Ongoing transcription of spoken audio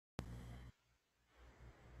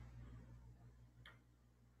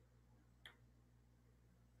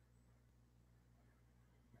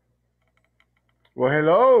Well,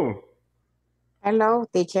 hello. Hello,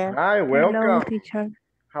 teacher. Hi, Hello, welcome. teacher.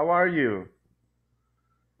 How are you?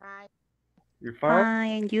 Hi. You fine? Hi,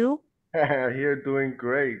 and you? Here, doing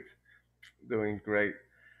great. Doing great.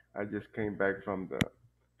 I just came back from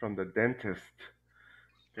the dentist.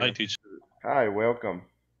 Hi, Okay. teacher. Hi, welcome.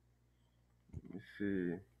 Let me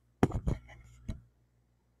see.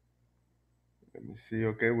 Let me see.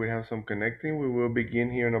 Okay, we have some connecting. We will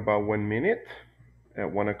begin here in about 1 minute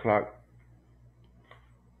at 1 o'clock.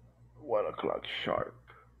 1 o'clock sharp.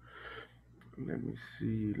 Let me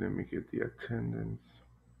see. Let me get the attendance.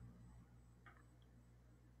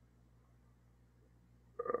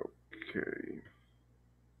 Okay.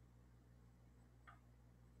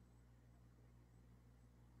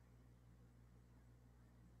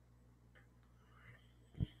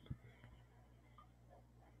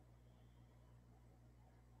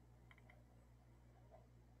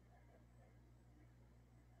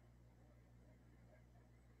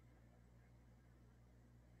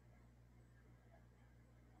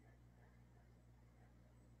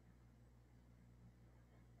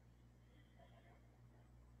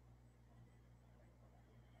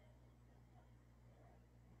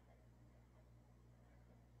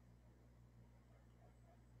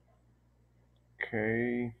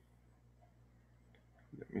 Okay.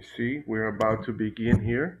 Let me see. We're about to begin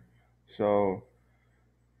here. So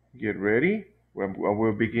get ready.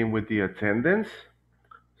 We'll begin with the attendance.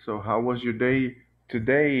 So how was your day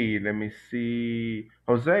today? Let me see.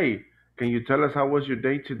 Jose, can you tell us how was your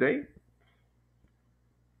day today?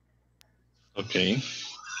 Okay.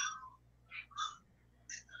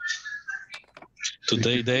 Did you?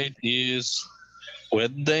 Today date is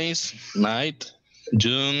Wednesdays night,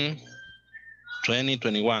 June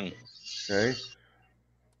 2021. Okay.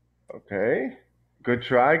 Okay. Good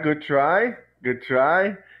try. Good try. Good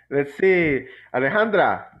try. Let's see.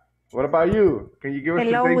 Alejandra, what about you? Can you give us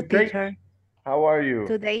Hello, today's date? teacher. How are you?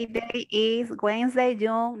 Today day is Wednesday,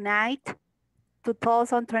 June 9th,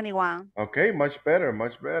 2021. Okay, much better,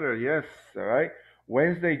 much better. Yes, all right.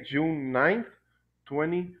 Wednesday, June 9th,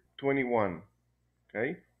 2021.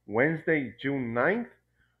 Okay, Wednesday, June 9th,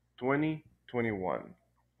 2021.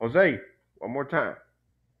 Jose, one more time.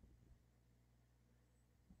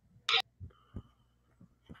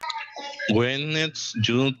 When it's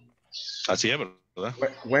June, así es, ¿verdad?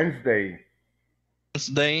 Wednesday.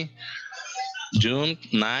 Wednesday, June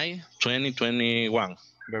 9, 2021.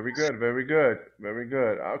 Very good, very good, very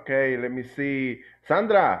good. Okay, let me see.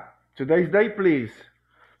 Sandra, today's date, please.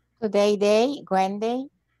 Today day, Wednesday,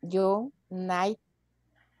 June 9,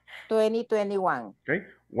 2021. Okay,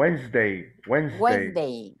 Wednesday, Wednesday.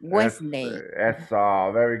 Wednesday, That's, Wednesday, that's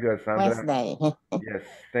very good, Sandra. Wednesday. Yes,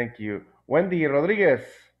 thank you. Wendy Rodriguez,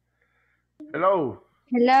 hello.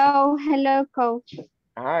 Hello, coach.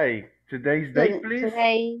 Hi, today's date, please.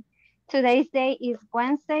 Today's day is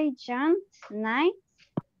Wednesday, June 9th,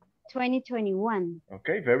 2021.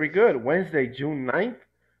 Okay, very good. Wednesday, June 9th,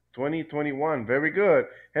 2021. Very good.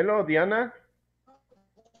 Hello, Diana.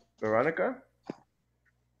 Veronica.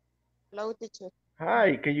 Hello, teacher.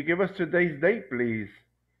 Hi, can you give us today's date, please?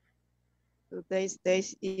 Today's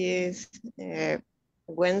date is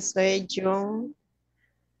Wednesday, June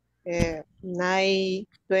 9,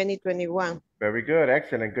 2021. Very good.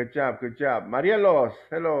 Excellent. Good job. Good job. Marielos.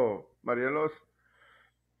 Hello, Marielos.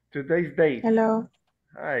 Today's date. Hello,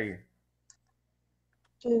 Hi.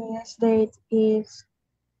 today's date is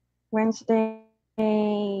Wednesday,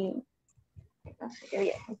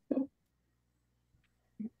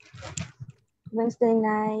 Wednesday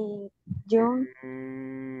night, June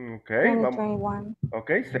Okay, vamos. 2021. Ok,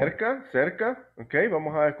 cerca, cerca. Ok,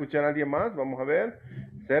 vamos a escuchar a alguien más. Vamos a ver.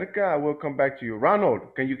 Cerca, I will come back to you.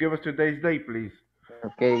 Ronald, can you give us today's date, please?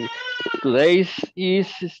 Okay, today is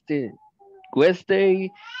Wednesday,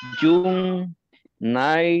 June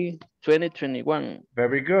 9, 2021.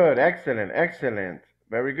 Very good. Excellent. Excellent.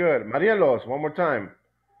 Very good. Marielos, one more time.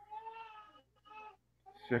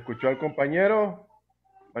 ¿Se escuchó al compañero?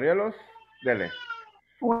 Marielos, dele.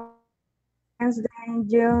 Wednesday,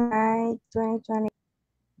 June 9, 2020.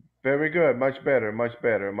 Very good. Much better. Much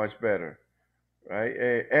better. Much better.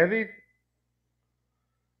 Right. Edith.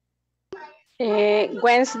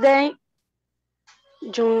 Wednesday,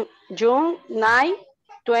 June 9,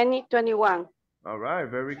 2021. All right.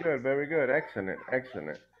 Very good. Very good. Excellent.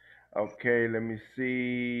 Excellent. Okay. Let me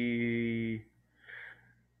see.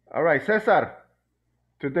 All right. Cesar.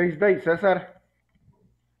 Today's date, Cesar.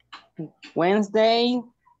 Wednesday,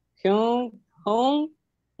 June 9,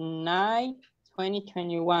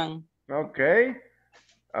 2021. Okay.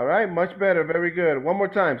 All right. Much better. Very good. One more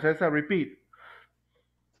time. Cesar, repeat.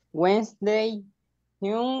 Wednesday,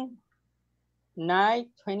 June 9,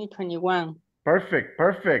 2021. Perfect,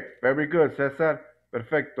 perfect. Very good, César.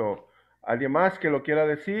 Perfecto. ¿Alguien más que lo quiera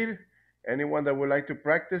decir? Anyone that would like to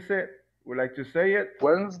practice it? Would like to say it?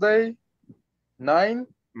 Wednesday, 9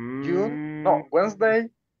 June. No, Wednesday,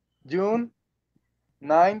 June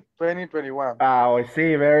 9, 2021. Oh,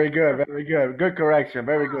 sí, very good, very good. Good correction,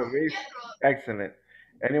 very good, Luis. Excellent.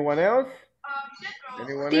 Anyone else?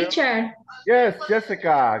 Anyone else? Teacher, Yes,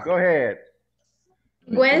 Jessica, go ahead.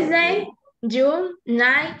 Wednesday, June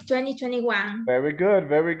 9, 2021. Very good,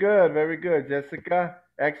 very good, very good, Jessica.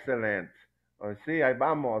 Excellent. Oh, sí, ahí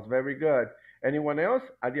vamos. Very good. Anyone else?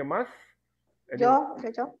 ¿Alguien más? Yo.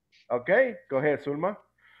 Okay, go ahead, Zulma.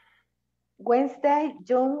 Wednesday,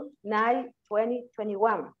 June 9,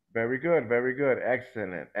 2021. Very good, very good.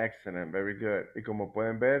 Excellent, excellent, very good. Y como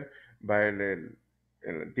pueden ver, va el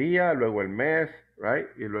día, luego el mes, right?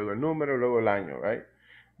 Y luego el número, luego el año, right?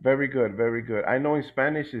 Very good, very good. I know in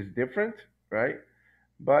Spanish is different, right?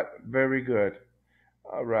 But very good.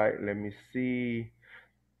 All right, let me see.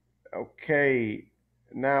 Okay,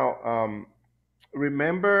 now,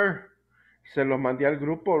 remember, se los mandé al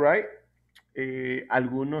grupo, right?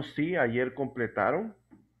 Algunos sí, ayer completaron,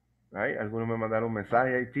 right? Algunos me mandaron un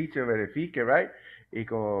mensaje, hey, teacher, verifique, right? Y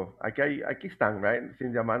como aquí están, right?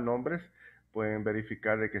 Sin llamar nombres, pueden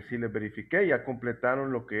verificar de que sí les verifiqué, ya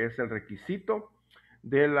completaron lo que es el requisito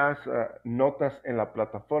de las notas en la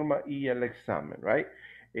plataforma y el examen, right?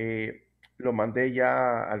 Lo mandé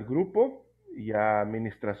ya al grupo y a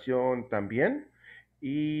administración también,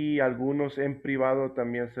 y algunos en privado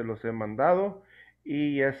también se los he mandado,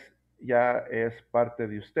 y ya es parte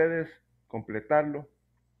de ustedes completarlo,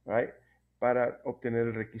 right? Para obtener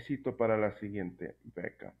el requisito para la siguiente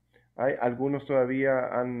beca. Right? Algunos todavía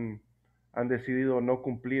han decidido no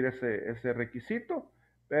cumplir ese requisito,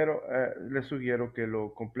 pero les sugiero que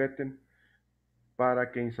lo completen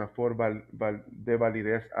para que INSAFORP dé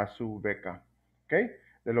validez a su beca. ¿Okay?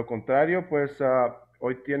 De lo contrario, pues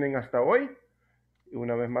hoy tienen hasta hoy, y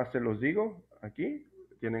una vez más se los digo aquí,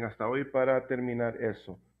 tienen hasta hoy para terminar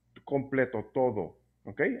eso, completo todo.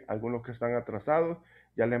 ¿Ok? Algunos que están atrasados,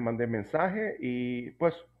 ya les mandé mensaje y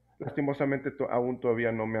pues lastimosamente aún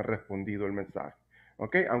todavía no me ha respondido el mensaje.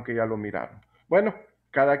 ¿Ok? Aunque ya lo miraron. Bueno,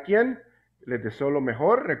 cada quien, les deseo lo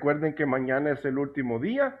mejor. Recuerden que mañana es el último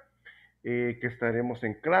día que estaremos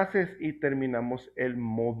en clases y terminamos el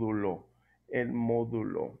módulo,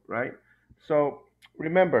 right? So,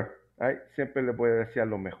 remember, right? Siempre les voy a desear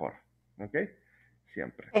lo mejor, ¿ok?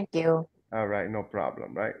 Siempre. Thank you. All right, no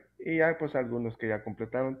problem, right? Y ya pues algunos que ya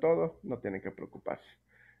completaron todo, no tienen que preocuparse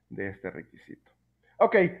de este requisito.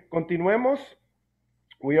 Ok, continuemos.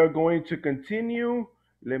 We are going to continue.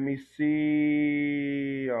 Let me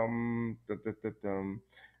see.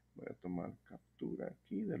 Voy a tomar captura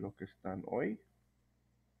aquí de lo que están hoy.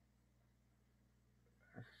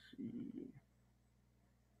 Así.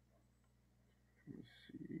 Let me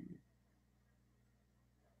see.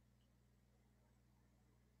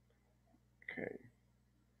 Okay.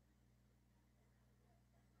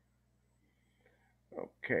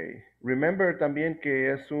 Okay. Remember también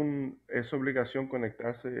que es obligación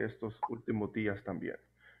conectarse estos últimos días también.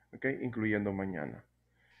 Okay, incluyendo mañana.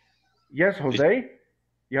 Yes, Jose,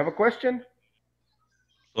 you have a question?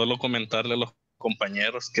 Solo comentarle a los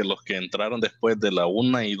compañeros que los que entraron después de la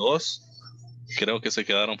 1 y 2, creo que se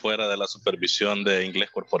quedaron fuera de la supervisión de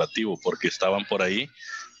inglés corporativo, porque estaban por ahí,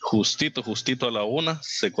 justito a la 1,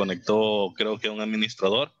 se conectó creo que un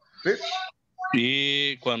administrador. Sí.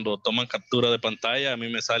 Y cuando toman captura de pantalla, a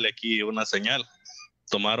mí me sale aquí una señal.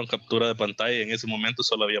 Tomaron captura de pantalla y en ese momento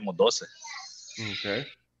solo habíamos 12. Okay.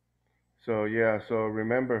 So, yeah, so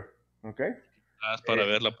remember, okay? Es para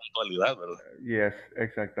ver la puntualidad, ¿verdad? Yes,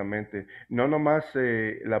 exactamente. No nomás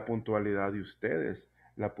la puntualidad de ustedes,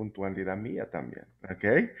 la puntualidad mía también,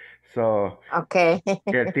 ¿ok? So, Okay.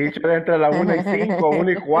 que el teacher entre a la 1 y 5,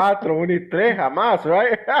 1 y 4, 1 y 3, jamás,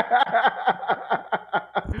 right?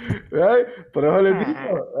 Right? Por eso les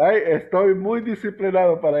digo, right? Estoy muy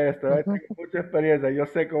disciplinado para esto, right? Tengo mucha experiencia, yo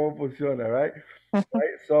sé cómo funciona, right?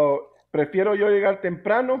 So, prefiero yo llegar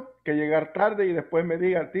temprano que llegar tarde y después me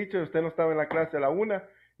digan, teacher, usted no estaba en la clase a la 1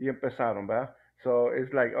 y empezaron, ¿verdad? So,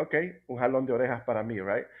 it's like, okay, un jalón de orejas para mí,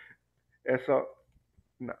 right? Eso,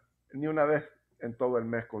 no, ni una vez en todo el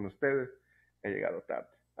mes con ustedes he llegado tarde.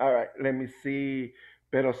 All right, let me see.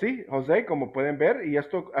 Pero sí, José, como pueden ver, y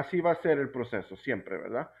esto así va a ser el proceso siempre,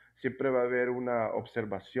 ¿verdad? Siempre va a haber una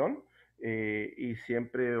observación y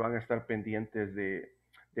siempre van a estar pendientes de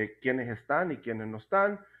quiénes están y quiénes no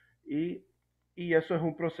están. Y eso es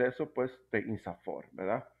un proceso, pues, de INSAFORP,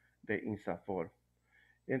 ¿verdad? De INSAFORP.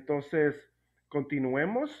 Entonces,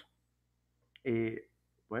 continuemos.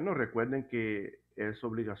 Bueno, recuerden que es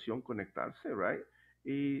obligación conectarse, right?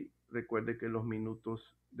 Y recuerden que los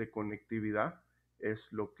minutos de conectividad es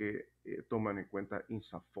lo que toman en cuenta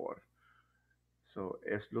INSAFORP. So,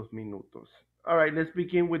 es los minutos. All right, let's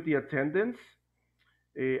begin with the attendance.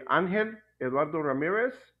 Ángel Eduardo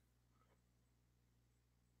Ramírez.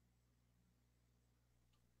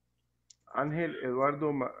 Ángel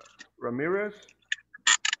Eduardo Ramírez.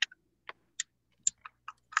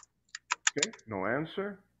 Okay, no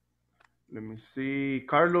answer. Let me see.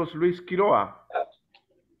 Carlos Luis Quiroa.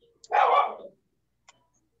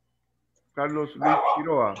 Carlos Luis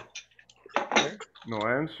Quiroa. Okay, no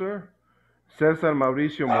answer. César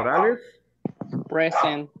Mauricio Morales.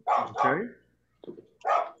 Present. Okay.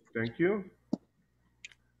 Thank you.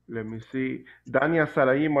 Let me see. Dania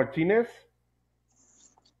Saraí Martinez.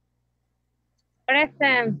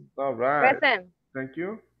 Present. All right. Present. Thank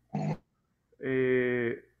you.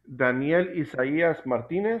 Daniel Isaías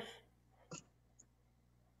Martínez.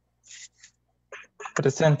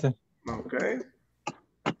 Presente. Okay.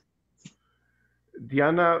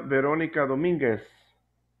 Diana Verónica Domínguez.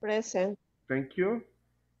 Present. Thank you.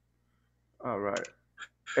 All right.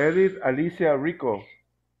 Edith Alicia Rico.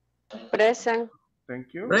 Present.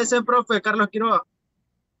 Thank you. Present, profe, Carlos Quiroga.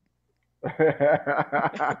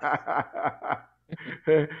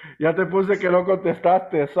 Ya te puse que no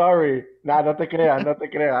contestaste, sorry. Nah, no te creas, no te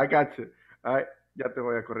creas. I got you. All right, ya te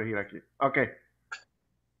voy a corregir aquí. Okay.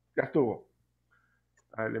 Ya estuvo.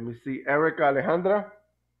 All right, let me see. Erica Alejandra.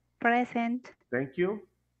 Present. Thank you.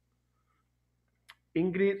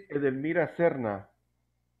 Ingrid Edelmira Serna.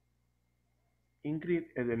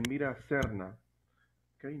 Ingrid Edelmira Serna.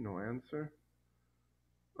 Okay, no answer.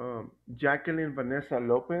 Jacqueline Vanessa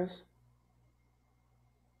Lopez.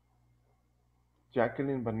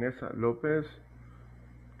 Jacqueline Vanessa Lopez.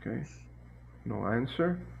 Okay, no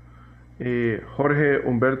answer. Jorge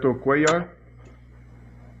Humberto Cuellar.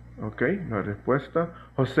 Okay, no respuesta.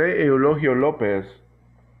 José Eulogio López.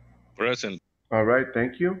 Present. All right,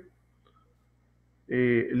 thank you.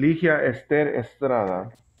 Ligia Esther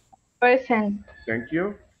Estrada. Present. Thank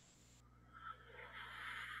you.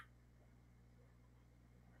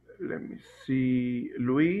 Let me see.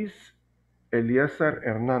 Luis Eliezer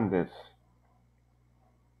Hernández.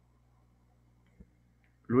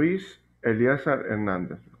 Luis Eliezer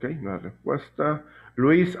Hernández. Ok, no respuesta.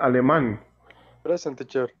 Luis Alemán. Present,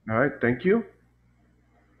 teacher. All right, thank you.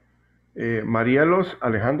 Marielos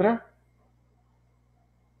Alejandra.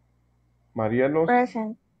 Marielos.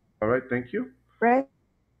 Present. All right, thank you. Present.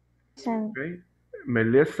 Okay.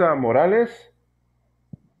 Melissa Morales.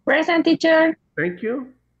 Present, teacher. Thank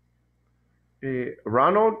you.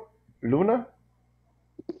 Ronald Luna.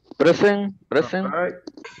 Present. Present. All right,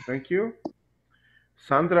 thank you.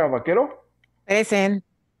 Sandra Vaquero. Present.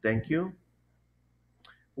 Thank you.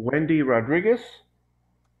 Wendy Rodriguez.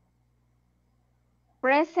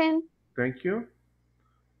 Present. Thank you.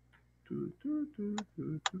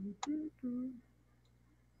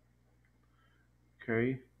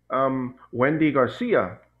 Okay. Wendy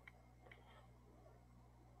Garcia.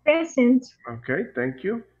 Present. Okay, thank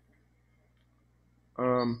you.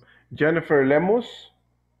 Jennifer Lemus.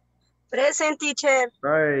 Present, teacher.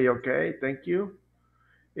 Hi, okay, thank you.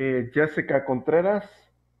 Jessica Contreras.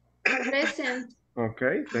 Present.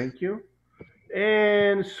 Okay, thank you.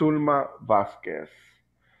 And Zulma Vasquez.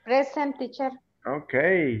 Present, teacher.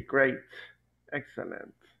 Okay, great.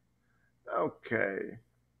 Excellent. Okay.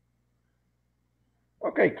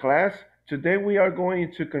 Okay, class. Today we are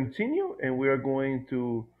going to continue and we are going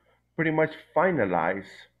to pretty much finalize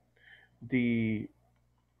the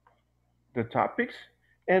topics.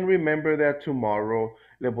 And remember that tomorrow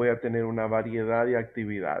les voy a tener una variedad de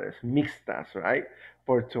actividades mixtas, right?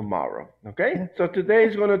 For tomorrow, okay? So today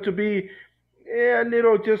is going to be a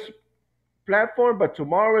little just platform, but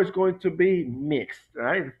tomorrow is going to be mixed,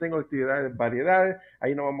 right? Tengo actividades, variedades,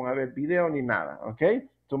 ahí no vamos a ver video ni nada, okay?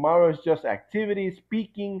 Tomorrow is just activities,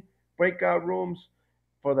 speaking, breakout rooms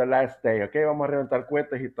for the last day, okay? Vamos a reventar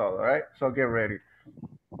cohetes y todo, right? So get ready.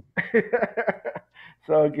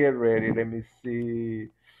 So get ready. Let me see.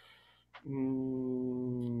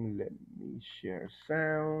 Let me share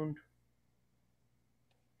sound.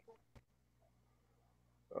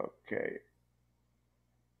 Okay.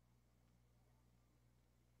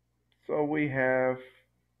 So we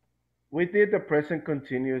did the present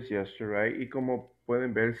continuous yesterday, right? Y como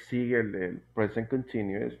pueden ver, sigue el present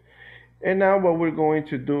continuous. And now what we're going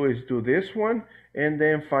to do is do this one and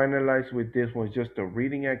then finalize with this one, just a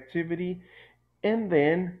reading activity. And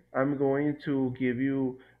then I'm going to give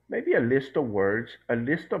you maybe a list of words, a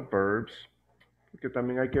list of verbs, porque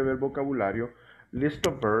también hay que ver vocabulario, list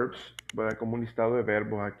of verbs, ¿verdad? Como un listado de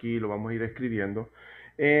verbos aquí, lo vamos a ir escribiendo.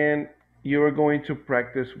 And you are going to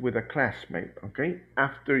practice with a classmate, okay?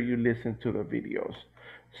 After you listen to the videos.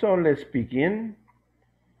 So let's begin.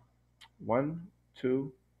 1,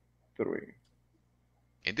 2, 3.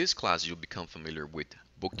 In this class, you'll become familiar with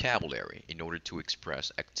vocabulary in order to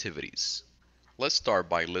express activities. Let's start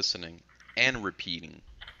by listening and repeating.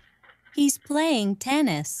 He's playing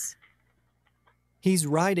tennis. He's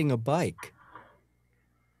riding a bike.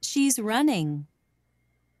 She's running.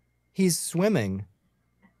 He's swimming.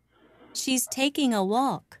 She's taking a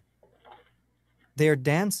walk. They're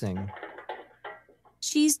dancing.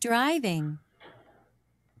 She's driving.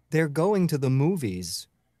 They're going to the movies.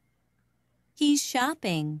 He's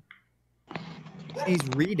shopping. He's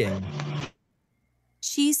reading.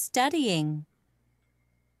 She's studying.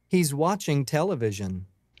 He's watching television.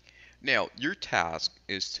 Now, your task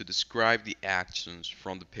is to describe the actions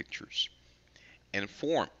from the pictures and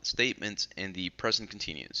form statements in the present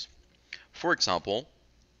continuous. For example,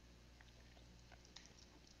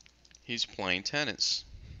 he's playing tennis.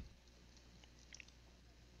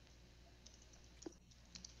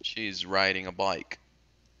 She's riding a bike.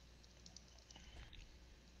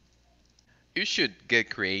 You should get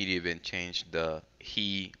creative and change the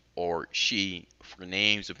he or she for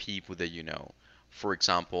names of people that you know. For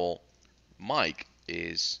example, Mike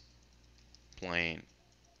is playing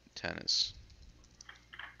tennis.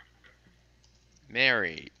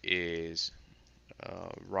 Mary is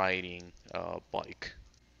riding a bike.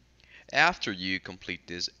 After you complete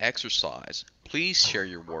this exercise, please share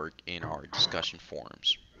your work in our discussion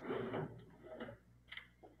forums.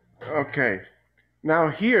 Okay, now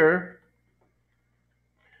here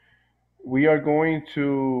we are going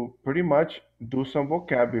to pretty much do some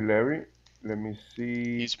vocabulary. Let me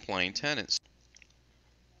see. He's playing tennis.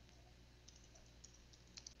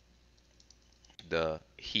 The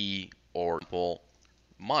he or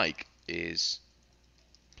Mike is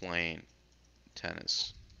playing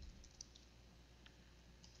tennis.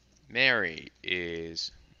 Mary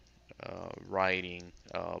is riding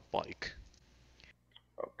a bike.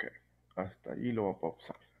 Okay, hasta ahí lo voy a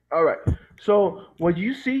pausar. All right, so what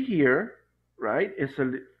you see here, right, is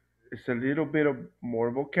a little bit of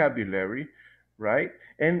more vocabulary, right?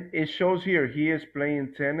 And it shows here, he is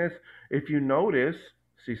playing tennis. If you notice,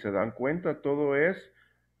 si se dan cuenta, todo es,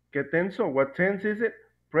 ¿qué tenso? What tense is it?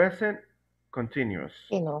 Present continuous.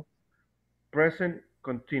 Continuo. Present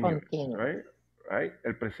continuous, Continuo. right? Right?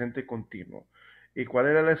 El presente continuo. ¿Y cuál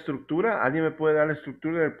era la estructura? ¿Alguien me puede dar la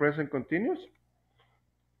estructura del present continuous?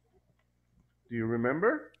 Do you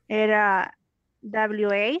remember? Era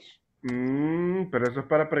WH. Pero eso es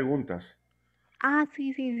para preguntas. Ah,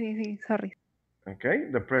 sí, sorry. Okay,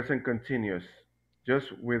 the present continuous,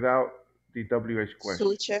 just without the WH question.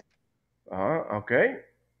 Subject. Okay.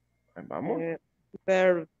 Ahí vamos.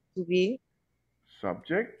 Verb to be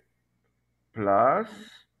Subject plus.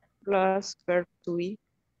 plus verb to be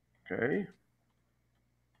Okay.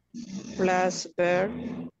 plus verb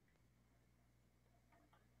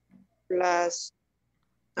plus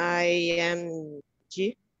ing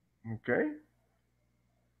Okay.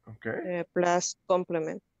 Okay. plus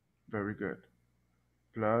complement. Very good.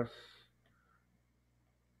 Plus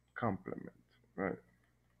complement, right?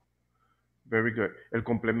 Very good. El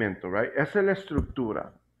complemento, right? Esa es la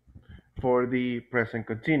estructura for the present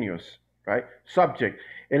continuous, right? Subject.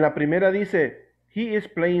 En la primera dice, he is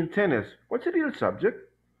playing tennis. What's the real subject?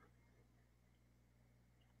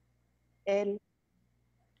 El.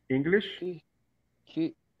 English?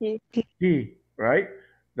 He. Right?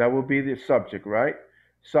 That will be the subject, right?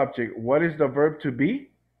 Subject. What is the verb to be?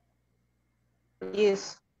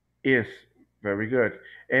 Is. Is. Very good.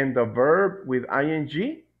 And the verb with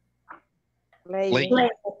ing? Playing.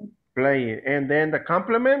 Playing. And then the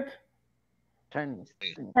complement? Tennis.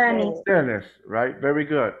 Tennis, right? Very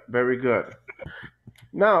good. Very good.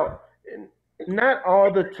 Now, not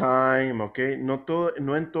all the time, okay? No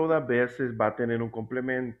en todas veces va a tener un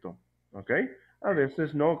complemento, okay? A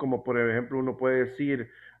veces no, como por ejemplo uno puede decir,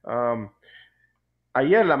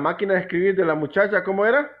 ayer la máquina de escribir de la muchacha, ¿cómo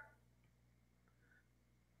era?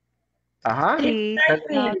 Ajá. She's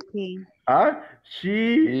typing.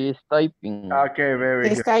 She is typing. Okay, very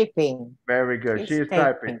She's good. typing. Very good. She is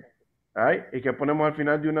typing. Right? ¿Y qué ponemos al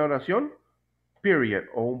final de una oración? Period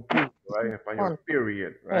o un punto, right? En español,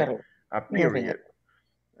 period, right? A period.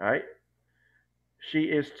 Right?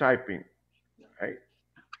 She is typing. Right?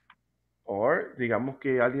 Or digamos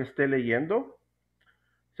que alguien esté leyendo.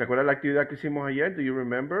 ¿Se acuerda la actividad que hicimos ayer? Do you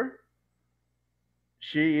remember?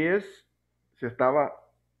 She is, se estaba.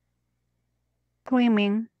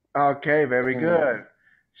 Swimming. Okay, very good.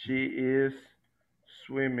 She is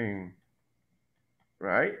swimming,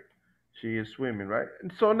 right? She is swimming, right?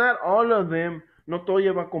 So not all of them, no todo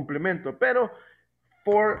lleva complemento, pero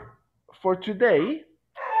for today,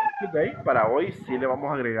 para hoy sí le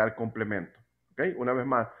vamos a agregar complemento, ¿ok? Una vez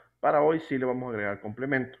más, para hoy sí le vamos a agregar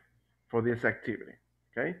complemento for this activity,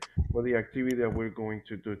 ¿ok? For the activity that we're going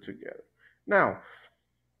to do together.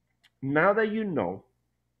 Now that you know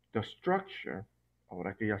the structure,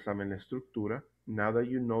 ahora que ya saben la estructura, now that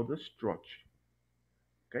you know the structure,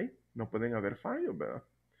 ¿ok? No pueden haber fallos, ¿verdad?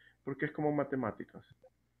 Porque es como matemáticas.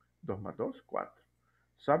 2 más 2, 4.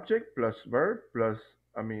 Subject plus verb plus,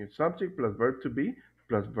 subject plus verb to be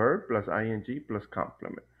plus verb plus ing plus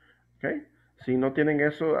complement. ¿Ok? Si no tienen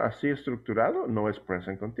eso así estructurado, no es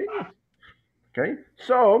present continuous. Okay,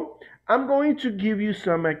 so I'm going to give you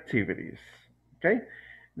some activities. Okay,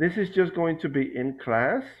 this is just going to be in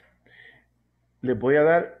class. Les voy a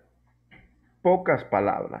dar pocas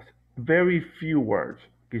palabras, very few words,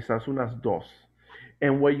 quizás unas dos.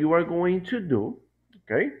 And what you are going to do,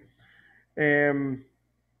 okay,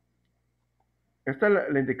 esta es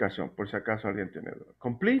la indicación, por si acaso alguien tiene duda.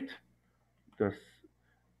 Complete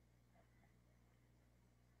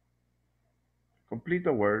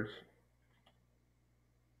the words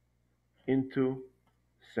into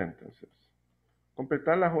sentences.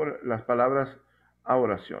 Completar las palabras a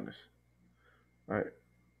oraciones. Right?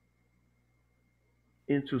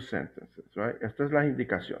 Into sentences, right? Estas son las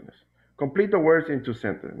indicaciones. Complete the words into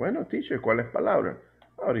sentences. Bueno, teacher, ¿cuál es palabra?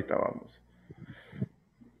 Ahorita vamos.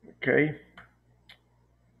 Ok.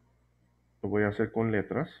 Lo voy a hacer con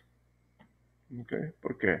letras. Ok.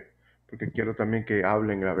 ¿Por qué? Porque quiero también que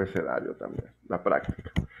hablen el abecedario también, la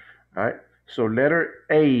práctica. All right. So, letter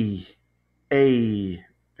A. A.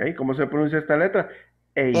 Okay. ¿Cómo se pronuncia esta letra?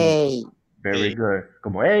 A. Very good.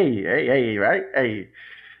 Como A, right? A.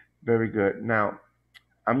 Very good. Now,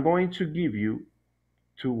 I'm going to give you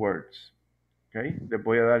 2 words. Okay. Les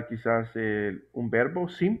voy a dar quizás un verbo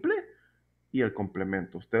simple y el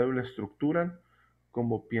complemento. Ustedes lo estructuran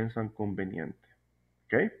como piensan conveniente.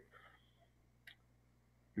 Okay.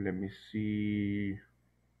 Let me see.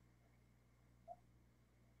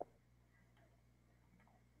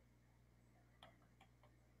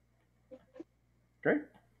 Okay.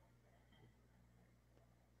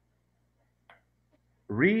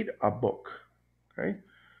 Read a book. Okay.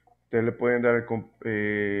 Ustedes le pueden dar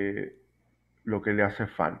lo que le hace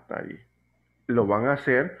falta ahí. Lo van a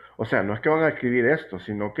hacer, o sea, no es que van a escribir esto,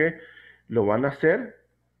 sino que lo van a hacer.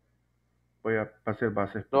 Voy a hacer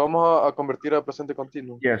bases. Lo vamos a convertir a presente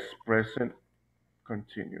continuo. Yes, present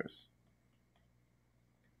continuous.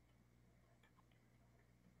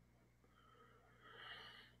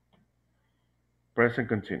 Present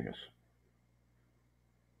continuous.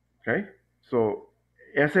 Okay. So,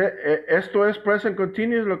 ¿esto es present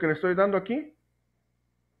continuous lo que le estoy dando aquí?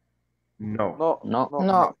 No.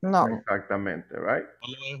 No. Exactamente, right?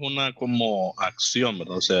 Solo es una como acción,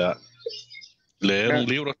 ¿verdad? O sea, leer un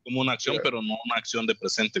libro es como una acción, pero no una acción de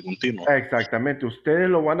presente continuo. Exactamente. Ustedes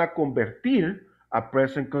lo van a convertir a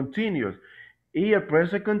present continuous. Y el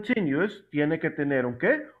present continuous tiene que tener un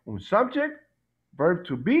 ¿qué? Un subject, verb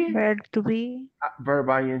to be, verb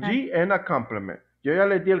ing, and a complement. Yo ya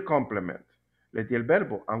les di el complement. Les di el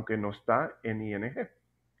verbo, aunque no está en ing.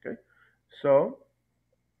 Okay. So,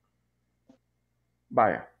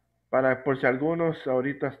 vaya. Por si algunos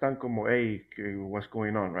ahorita están como, hey, what's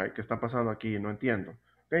going on, right? ¿Qué está pasando aquí? No entiendo.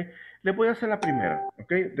 Okay. Les voy a hacer la primera,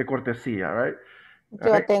 okay, de cortesía, right?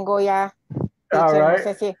 Yo tengo ya,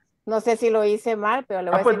 teacher, no sé si lo hice mal, pero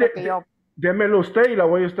le voy a decir lo que yo. Démelo usted y la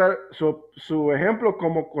voy a usar su ejemplo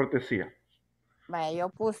como cortesía. Vaya, yo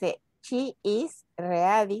puse, she is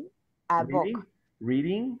reading a book.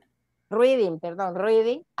 Reading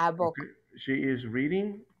a book. Okay. She is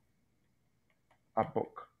reading a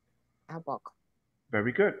book. A book.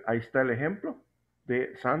 Very good. Ahí está el ejemplo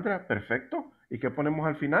de Sandra. Perfecto. ¿Y qué ponemos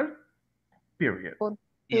al final? Period.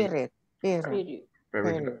 Period. Very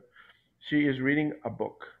good. She is reading a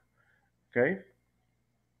book. Okay.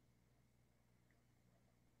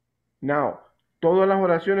 Now, ¿todas las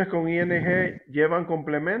oraciones con ing llevan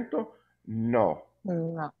complemento? No.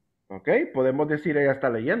 No. Ok, podemos decir ella está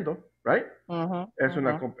leyendo, right? Es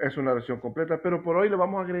una oración completa, pero por hoy le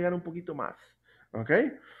vamos a agregar un poquito más. Ok.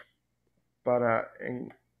 Para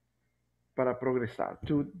progresar.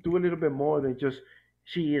 To do a little bit more than just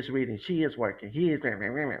she is reading, she is working, he is,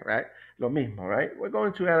 right? Lo mismo, right? We're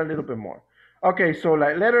going to add a little bit more. Okay, so la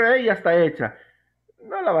letter A ya está hecha.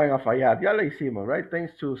 No la van a fallar, ya la hicimos, right?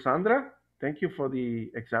 Thanks to Sandra. Thank you for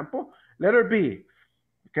the example. Letter B,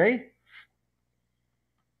 okay?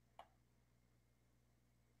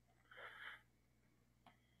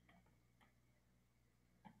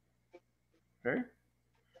 Okay.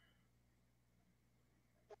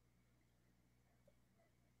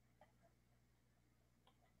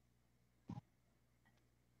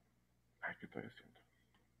 Ay, ¿qué estoy haciendo?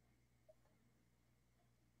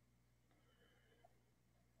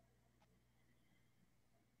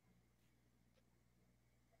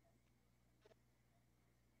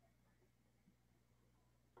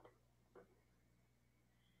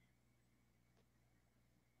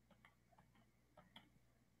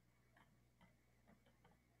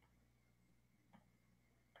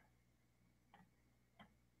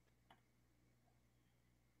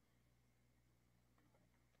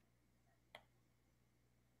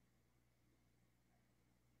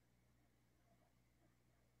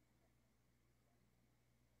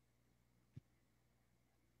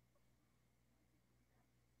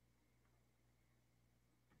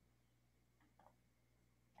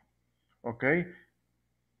 Ok.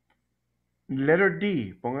 Letter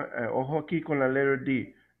D. Ponga, ojo aquí con la letter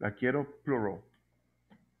D. La quiero plural.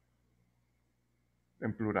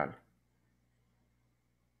 En plural.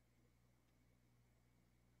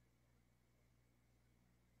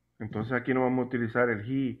 Entonces aquí no vamos a utilizar el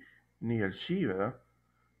he ni el she, ¿verdad?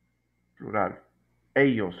 Plural.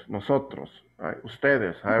 Ellos, nosotros, right?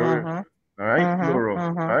 Ustedes, however, Ajá, all right? ajá, Plural,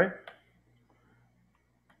 ajá. all right?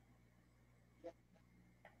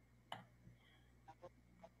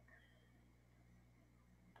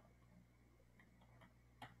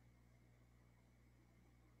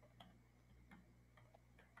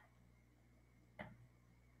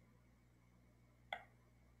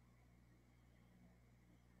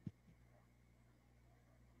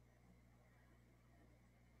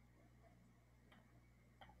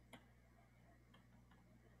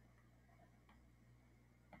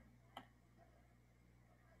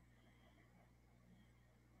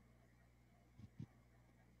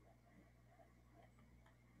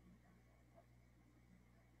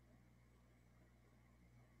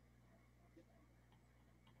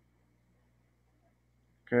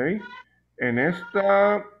 Ok. En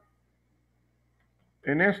esta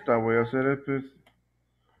voy a hacer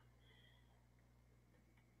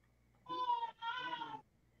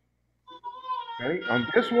okay. On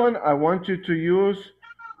this one, I want you to use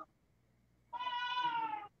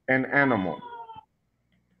an animal.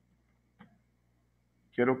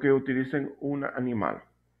 Quiero que utilicen un animal.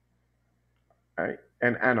 Okay.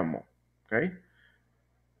 An animal. Okay.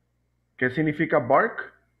 ¿Qué significa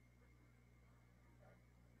bark?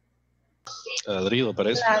 Ladrido,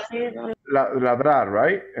 parece. Ladrar,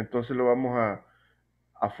 right? Entonces lo vamos a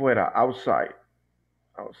afuera, outside.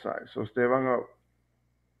 Outside. So ustedes van a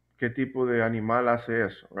qué tipo de animal hace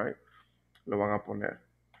eso, right? Lo van a poner.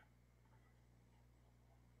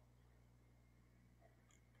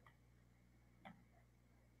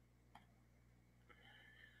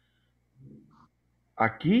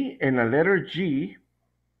 Aquí en la letter G,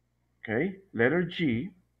 okay, letter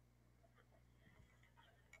G,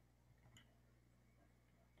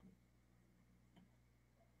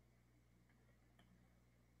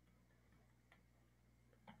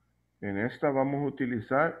 en esta vamos a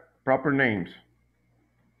utilizar proper names.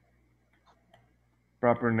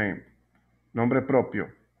 Proper name. Nombre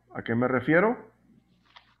propio. ¿A qué me refiero?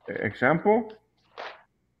 Example.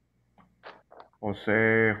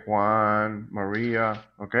 José, Juan, María,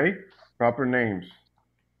 ¿ok? Proper names.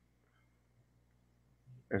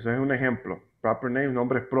 Ese es un ejemplo. Proper names,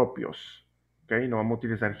 nombres propios. ¿Ok? No vamos a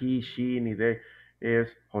utilizar he, she, ni they.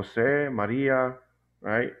 Es José, María,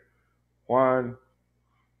 right? Juan,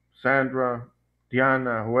 Sandra,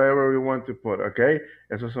 Diana, whoever we want to put, ¿ok?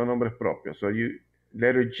 Esos son nombres propios. So you,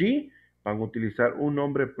 letter G, van a utilizar un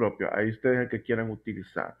nombre propio. Ahí ustedes el que quieran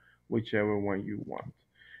utilizar. Whichever one you want.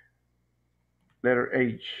 Letter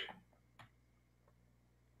H.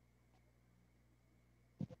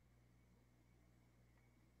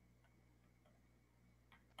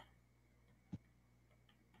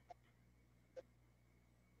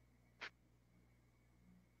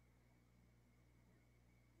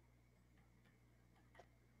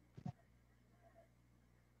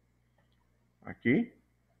 Aquí,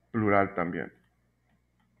 plural también.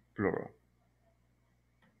 Plural.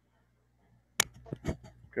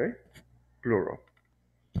 ¿Ok? Plural.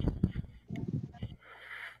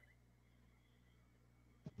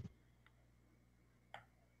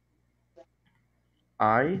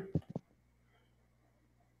 I.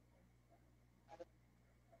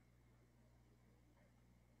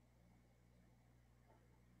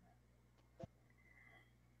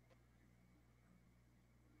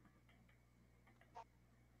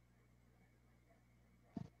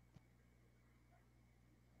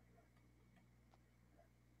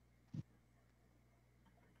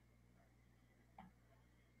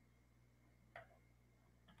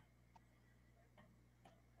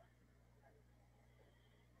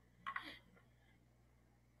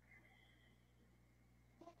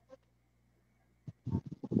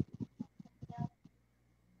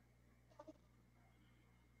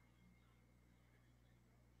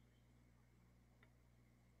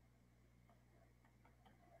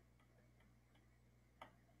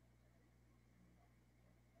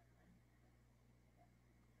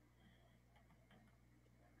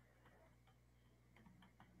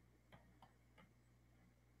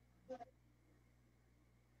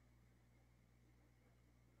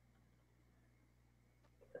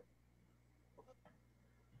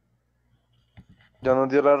 Ya nos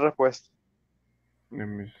dio la respuesta. Let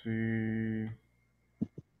me see.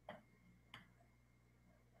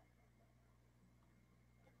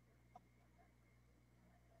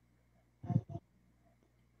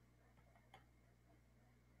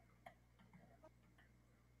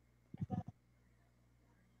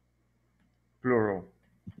 Plural.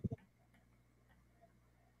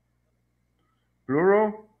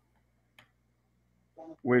 Plural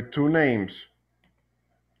with two names.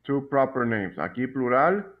 Two proper names. Aquí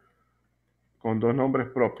plural con dos nombres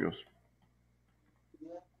propios.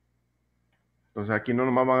 Entonces aquí no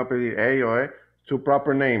nomás van a pedir ellos, two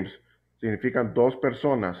proper names. Significan dos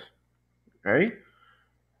personas. ¿Ok?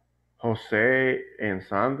 José en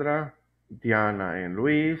Sandra, Diana en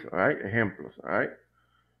Luis. All right? Ejemplos. All right?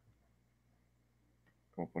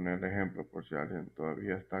 Voy a poner el ejemplo por si alguien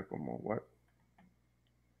todavía está como what.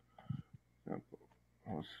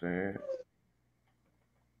 José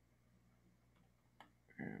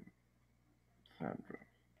en Sandra.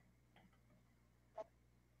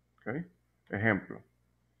 Okay? Ejemplo.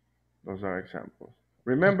 Those are examples.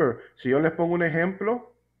 Remember, si yo les pongo un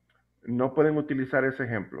ejemplo, no pueden utilizar ese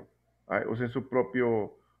ejemplo. Right? Usen su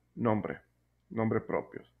propio nombre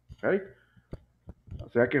propios. Okay? O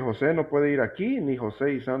sea que José no puede ir aquí, ni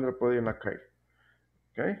José y Sandra pueden ir en la K.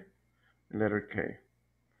 Okay? Letter K.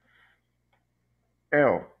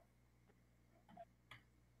 L.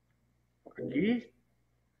 Aquí,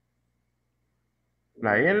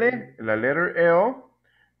 la L, la letter L,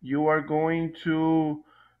 you are going to,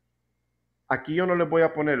 aquí yo no le voy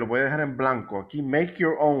a poner, lo voy a dejar en blanco. Aquí, make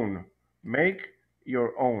your own. Make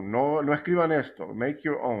your own. No, no escriban esto. Make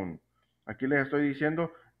your own. Aquí les estoy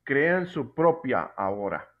diciendo, creen su propia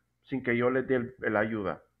ahora, sin que yo les dé la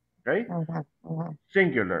ayuda. ¿Ok?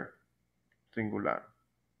 Singular. Singular.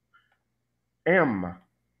 M.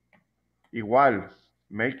 Igual.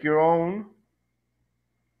 Make your own.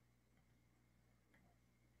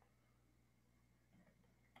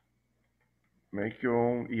 Make your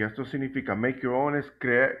own. Y esto significa make your own es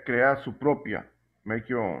crear su propia. Make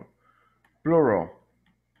your own. Plural.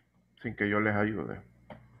 Sin que yo les ayude.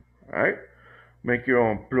 Right? Make your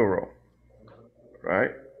own plural.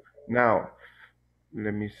 Right? Now,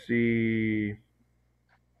 let me see.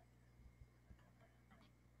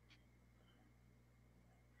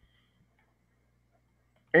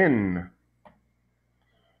 N.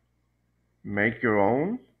 Make your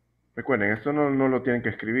own. Recuerden, esto no lo tienen que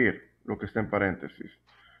escribir, lo que está en paréntesis.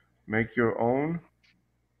 Make your own.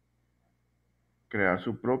 Crear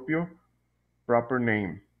su propio proper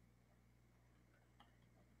name.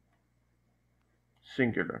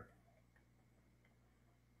 Singular.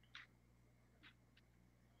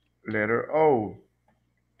 Letter O.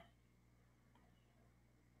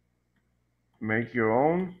 Make your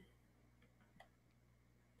own.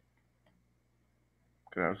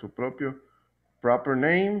 Crear su propio proper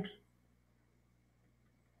names.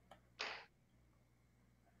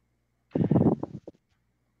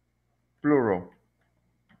 Plural.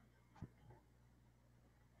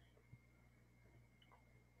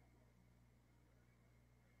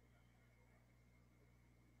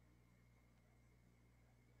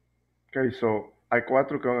 Okay, so hay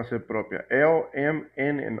cuatro que van a ser propias. L, M,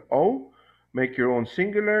 N, and O. Make your own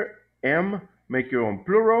singular. M, make your own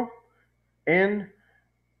plural. N,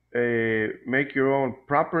 make your own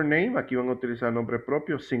proper name. Aquí van a utilizar nombre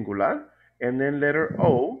propio, singular. And then letter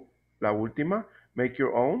O, la última, make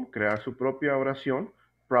your own, crear su propia oración.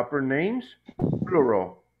 Proper names,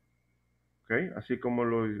 plural. Okay, así como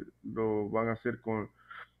lo van a hacer con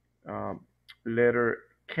letter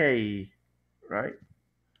K, right?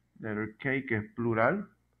 Letter K, que es plural.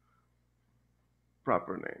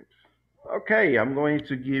 Proper names. Okay, I'm going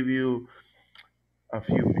to give you a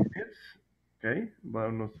few minutes. Okay,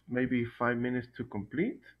 about maybe 5 minutes to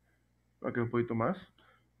complete. Okay, un poquito más.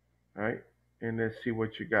 All right, and let's see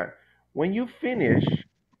what you got. When you finish,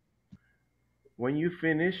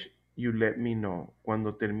 you let me know.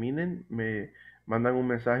 Cuando terminen, me mandan un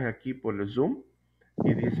mensaje aquí por el Zoom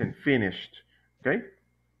y dicen finished. Okay,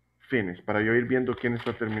 finished, para yo ir viendo quién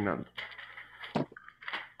está terminando.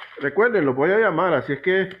 Recuerden, los voy a llamar, así es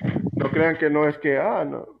que no crean que no es que,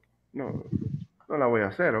 no la voy a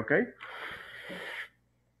hacer, okay?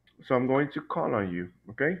 So I'm going to call on you,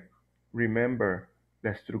 okay? Remember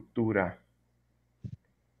la estructura.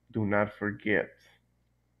 Do not forget,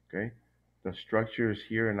 okay? The structure is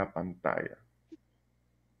here en la pantalla.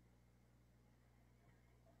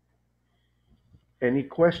 Any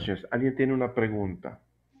questions? ¿Alguien tiene una pregunta?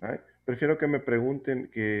 Right? Prefiero que me pregunten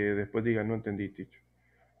que después digan, no entendí, teacher.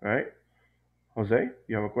 All right? Jose,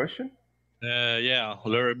 you have a question? Yeah,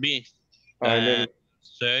 letter B. All right,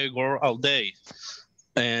 Say work all day.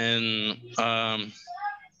 And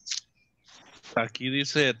aquí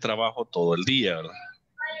dice trabajo todo el día, ¿verdad?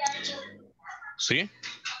 ¿Sí?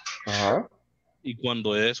 Ajá. Y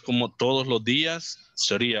cuando es como todos los días,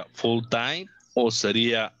 ¿sería full time o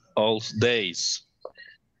sería all days?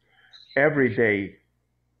 Every day.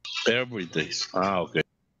 Every days. Ah, ok.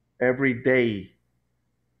 Every day.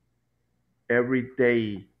 Every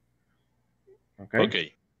day. Okay?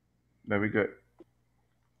 Okay. Very good.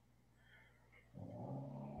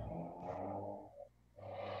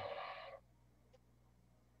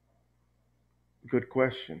 Good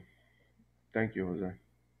question. Thank you, Jose.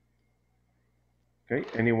 Okay,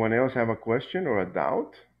 anyone else have a question or a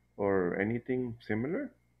doubt or anything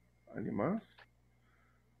similar? Any más?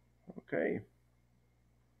 Okay.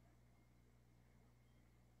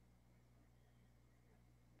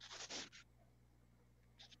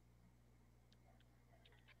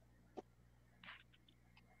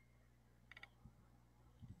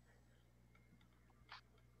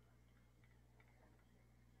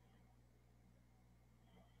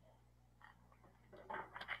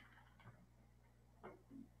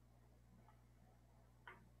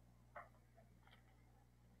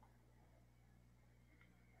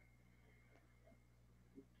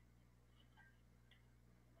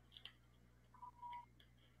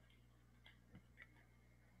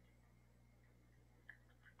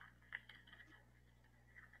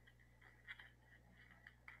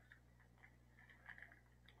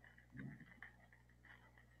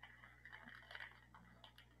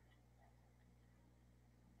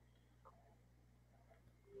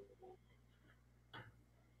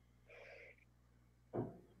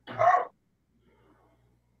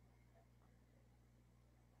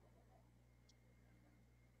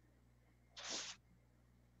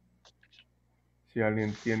 Si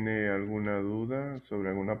alguien tiene alguna duda sobre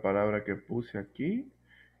alguna palabra que puse aquí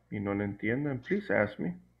y no la entienden, please ask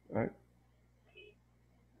me. Right?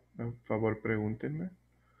 Por favor, pregúntenme.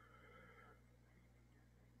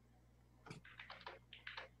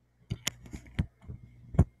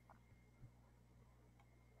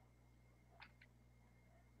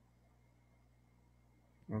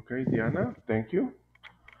 Okay, Diana, thank you.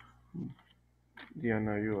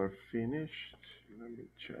 Diana, you are finished. Let me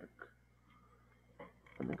check.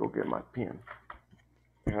 Let me go get my pen.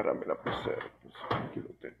 Déjame la puse. Aquí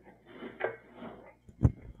lo tengo.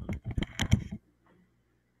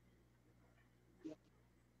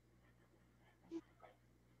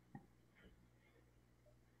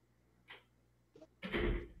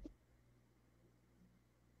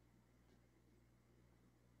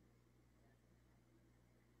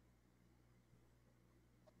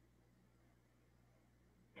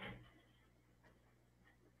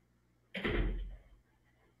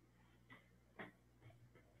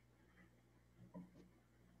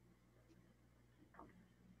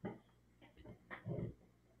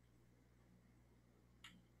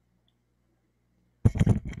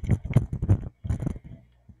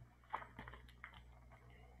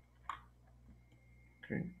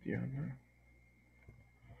 Okay, Diana.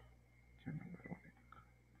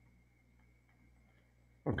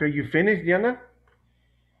 Okay, you finished, Diana?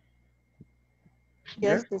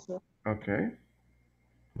 Yes, teacher. Okay.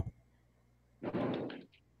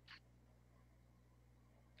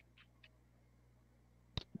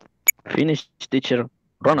 Finish, teacher.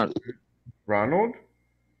 Ronald. Ronald?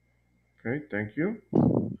 Okay, thank you.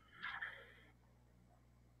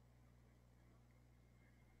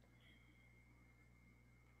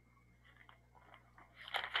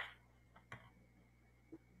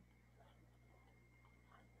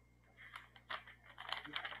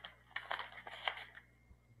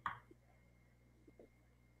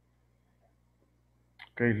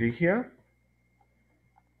 Okay, Ligia?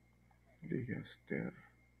 Ligia Esther.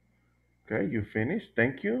 Okay, you finished.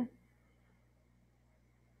 Thank you.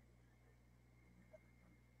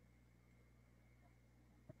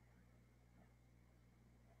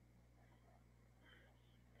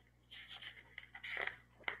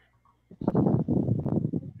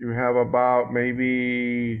 You have about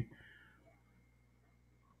maybe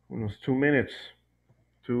almost 2 minutes.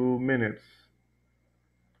 2 minutes.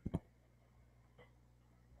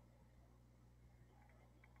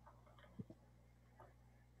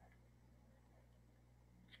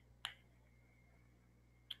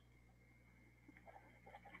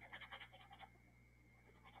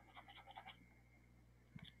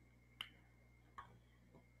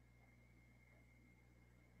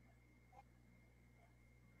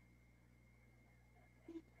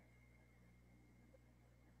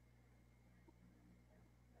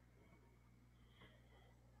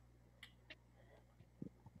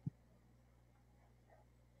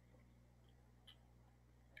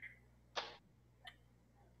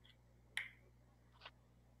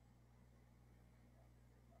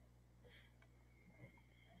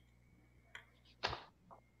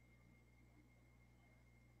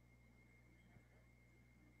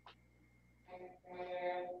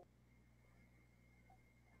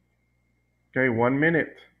 Okay, 1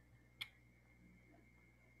 minute.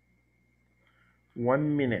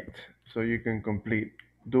 1 minute, so you can complete.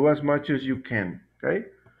 Do as much as you can, okay?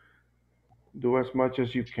 Do as much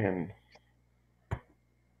as you can.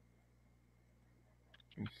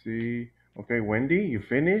 Let's see. Okay, Wendy, you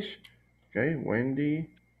finish? Okay, Wendy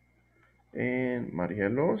and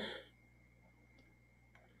Marielos.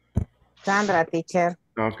 Sandra, teacher.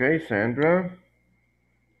 Okay, Sandra.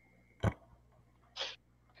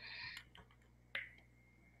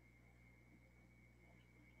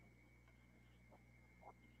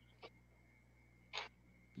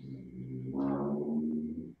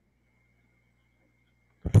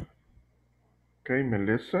 Okay,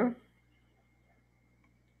 Melissa.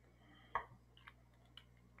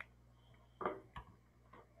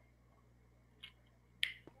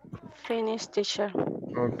 Finish, teacher.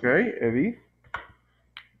 Okay, Eddie.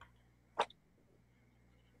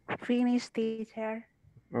 Finish, teacher.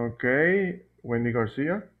 Okay, Wendy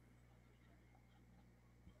Garcia.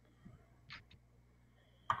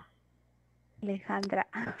 Alejandra,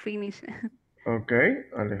 finish. Okay,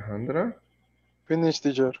 Alejandra. Finish,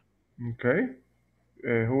 teacher. Okay.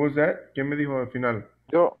 Who was that? ¿Quién me dijo al final?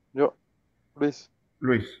 Yo, Luis.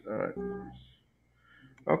 Luis. All right.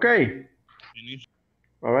 Okay.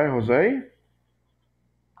 All right, José.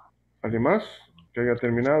 ¿Alguien más que haya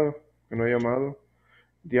terminado? Que no haya llamado.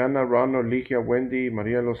 Diana, Ronald, Ligia, Wendy,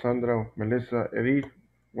 María Losandra, Melissa, Edith,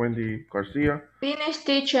 Wendy Garcia. Finish,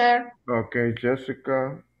 teacher. Okay,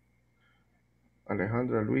 Jessica,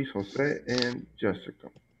 Alejandra, Luis, Jose, and Jessica.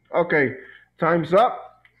 Okay, time's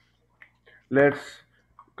up. Let's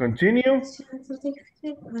continue.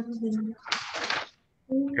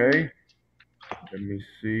 Okay, let me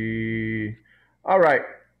see. All right.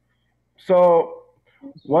 So,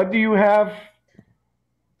 what do you have?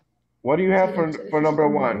 What do you have for number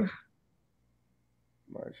one?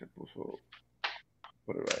 Put it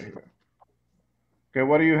right here. Okay,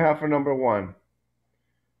 what do you have for number one?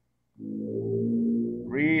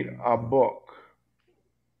 Read a book.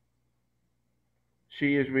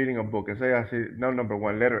 She is reading a book. No, number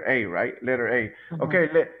one, letter A, right? Letter A. Okay,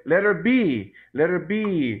 letter B. Letter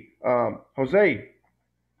B, Jose.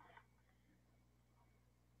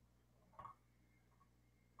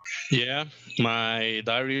 Yeah, my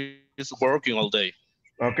diary is working all day.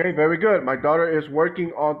 Okay, very good. My daughter is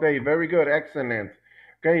working all day. Very good, excellent.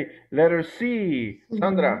 Okay, letter C,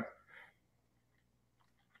 Sandra.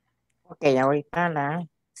 Ok, ahorita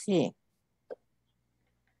sí.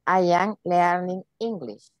 I am learning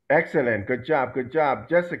English. Excellent, good job, good job.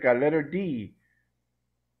 Jessica, letter D.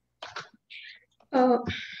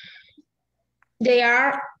 They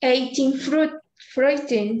are eating fruits.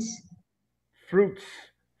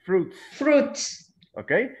 Fruits.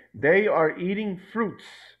 Okay, they are eating fruits.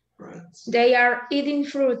 They are eating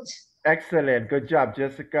fruits. Excellent, good job,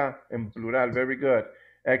 Jessica, en plural, very good.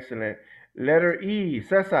 Excellent. Letter E,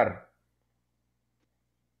 Cesar.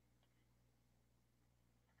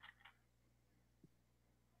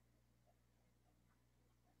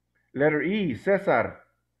 Letter E, César.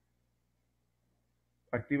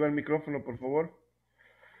 Activa el micrófono, por favor.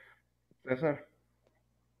 César.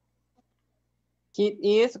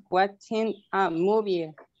 He is watching a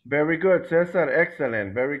movie. Very good, César.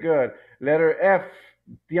 Excellent. Very good. Letter F,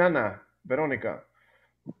 Diana. Verónica.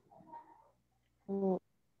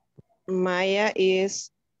 Maya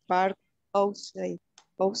is parked outside.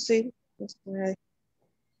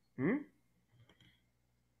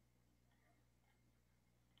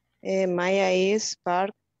 Maya is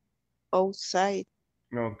parked outside.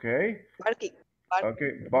 Okay. Barking.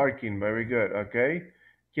 Okay, barking. Very good. Okay.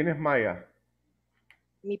 ¿Quién es Maya?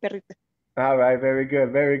 Mi perrita. All right, very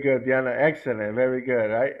good, Diana. Excellent, very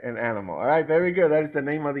good, right? An animal. All right, very good. That is the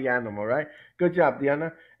name of the animal, right? Good job,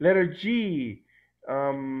 Diana. Letter G,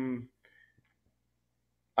 Alejandra.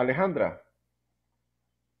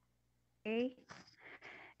 Okay.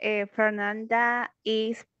 Fernanda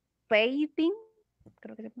is painting.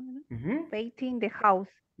 Creo que se pone, ¿no? Painting the house.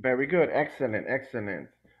 Very good, excellent, excellent.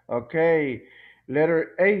 Okay,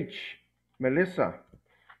 letter H, Melissa.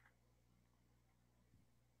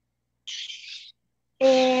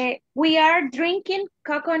 We are drinking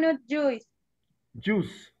coconut juice.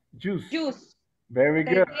 Juice. Very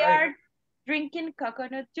good. We are drinking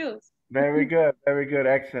coconut juice. Very good,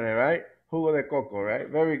 excellent, right? Jugo de coco, right?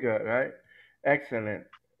 Very good, right? Excellent.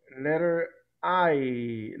 Letter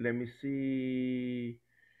I, let me see.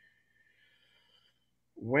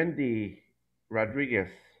 Wendy Rodriguez.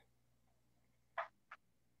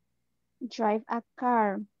 Drive a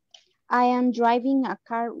car. I am driving a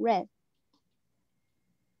car red.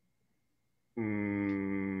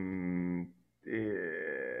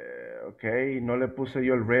 Okay, no le puse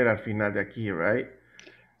yo el red al final de aquí, right?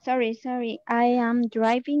 Sorry. I am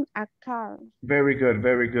driving a car. Very good,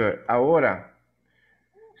 very good. Ahora,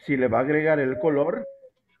 si le va a agregar el color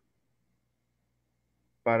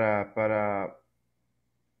para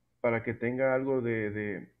que tenga algo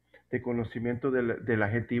de conocimiento del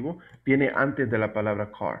adjetivo, viene antes de la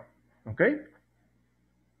palabra car. ¿Ok?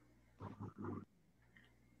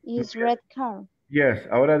 Is red car. Yes.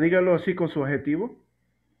 Ahora dígalo así con su adjetivo.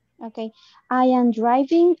 Okay. I am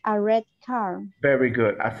driving a red car. Very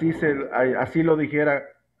good. Así lo dijera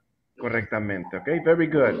correctamente. Okay? Very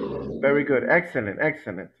good. Very good. Excellent.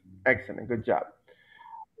 Good job.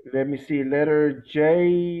 Let me see. Letter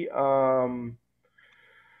J.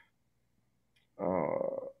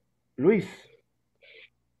 Luis.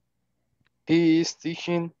 He is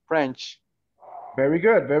teaching French. Very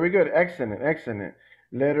good. Excellent.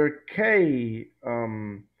 Letter K.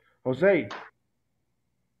 Jose.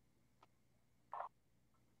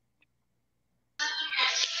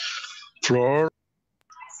 Flor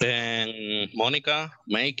and Monica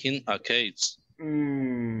making a cake.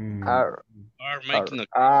 Are Making a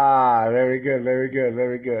cake. Very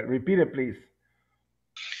good. Repeat it, please.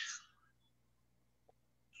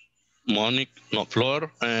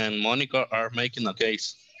 Flor and Monica are making a cake.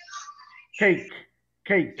 Cake.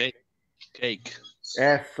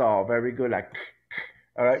 Eso, very good. Like,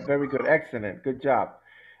 all right, very good. Excellent. Good job.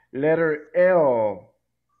 Letter L.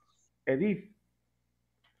 Edith.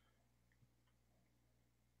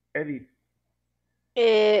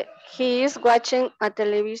 He is watching a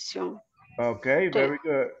television. Okay, very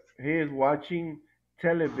good. He is watching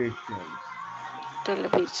television.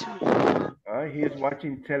 He is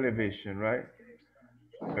watching television, right?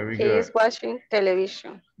 Very good. He is watching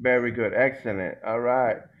television. Very good. Excellent. All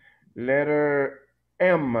right. Letter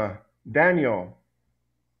M. Daniel.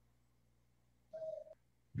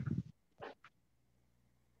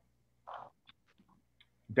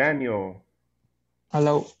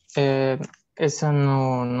 Hello. Esa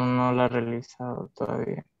no la he realizado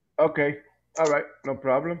todavía. Okay. All right. No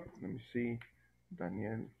problem. Let me see.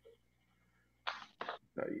 Daniel.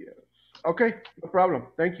 Okay. No problem.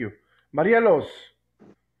 Thank you. Marielos.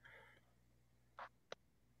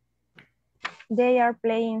 They are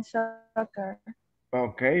playing soccer.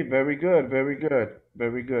 Okay. Very good.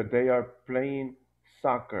 They are playing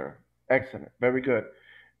soccer. Excellent. Very good.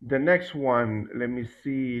 The next one, let me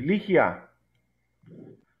see. Ligia.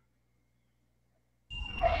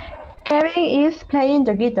 Kevin is playing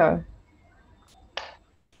the guitar.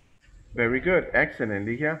 Very good. Excellent,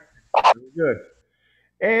 Ligia. Very good.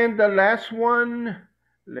 And the last one,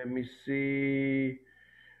 let me see.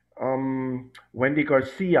 Wendy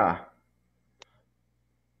Garcia.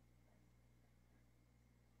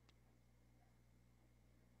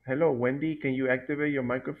 Hello, Wendy. Can you activate your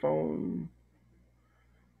microphone?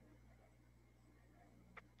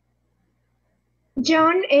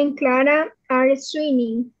 John and Clara are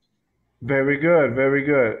swimming. Very good.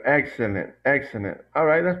 Excellent. All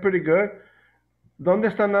right, that's pretty good. ¿Dónde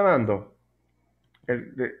están nadando?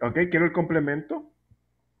 Ok, quiero el complemento.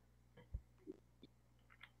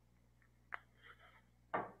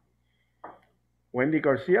 Wendy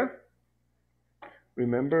García.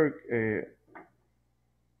 Remember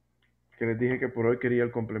que les dije que por hoy quería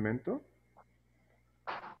el complemento.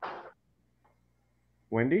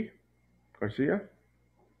 Wendy García.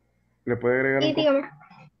 ¿Le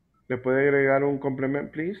puede agregar un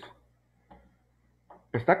complemento, please?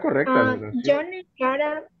 Está correcta la oración.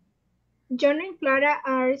 John and Clara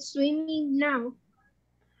are swimming now.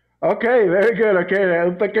 Okay, very good. Okay,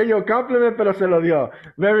 un pequeño compliment, pero se lo dio.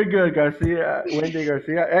 Very good, García, Wendy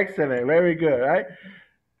García. Excellent, very good, right?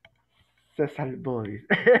 Se salvó.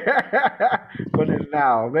 Con el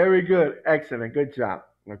now. Very good, excellent, good job.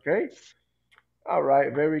 Okay. All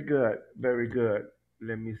right, very good.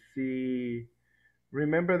 Let me see.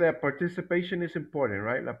 Remember that participation is important,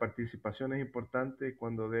 right? La participación es importante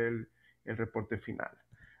cuando dé el reporte final.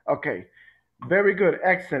 Okay. Very good.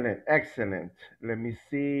 Excellent. Let me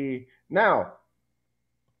see. Now,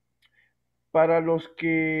 para los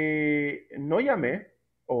que no llamé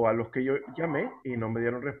o a los que yo llamé y no me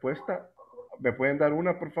dieron respuesta, ¿me pueden dar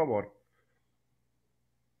una, por favor?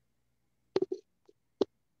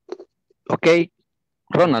 Okay,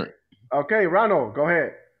 Ronald. Okay, Ronald, go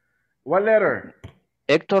ahead. What letter?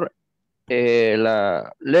 Héctor,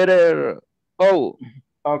 la letter O.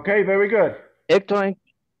 Okay, very good.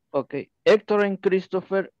 Héctor and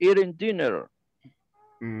Christopher eating dinner.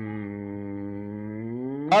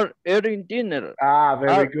 Are eating dinner.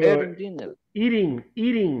 Very good. Eating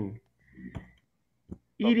dinner.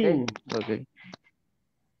 Eating. Okay.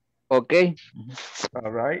 Okay.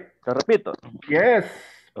 All right. Te repito. Yes.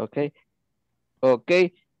 Okay.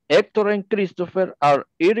 Okay. Hector and Christopher are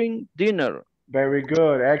eating dinner. Very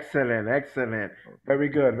good. Excellent. Excellent. Very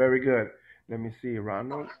good. Very good. Let me see.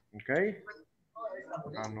 Ronald. Okay.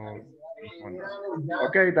 Ronald.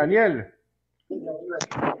 Okay, Daniel.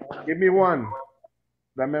 Give me one.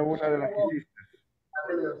 Dame una de las que hiciste.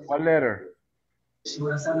 What letter?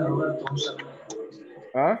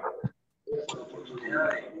 ¿Ah?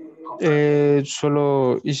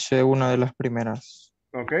 Solo hice una de las primeras.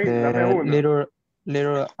 Ok, dame una.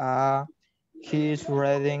 Letter A, he is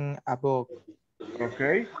reading a book.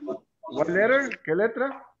 Ok. What letter? ¿Qué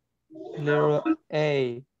letra? Letter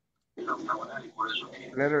A.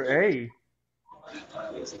 Letter A.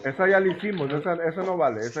 Esa ya la hicimos. Esa no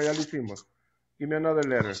vale. Esa ya la hicimos. Give me another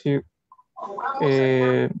letter. Sí.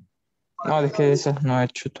 No, es que esas no he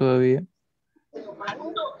hecho todavía.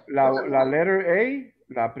 La letter A,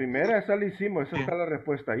 la primera, esa la hicimos. Esa está la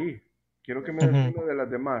respuesta ahí. Quiero que me des una de las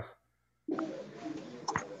demás.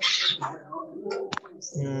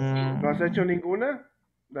 ¿No has hecho ninguna,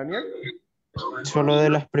 Daniel? Solo de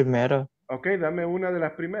las primeras. Ok, dame una de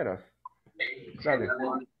las primeras. Dale.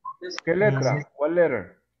 ¿Qué letra? What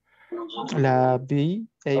letter? La B,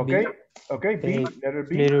 A, Ok, B. Ok, B, letter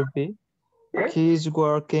B. Letter B. Okay. He is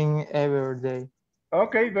working every day.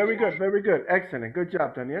 Okay, very good, very good. Excellent. Good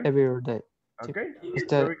job, Daniel. Every day. Okay,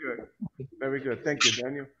 very good. Very good. Thank you,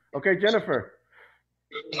 Daniel. Okay, Jennifer.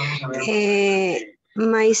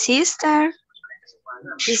 My sister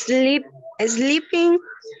is sleeping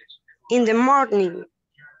in the morning.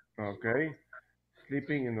 Okay,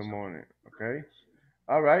 sleeping in the morning. Okay.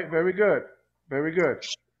 All right, very good. Very good.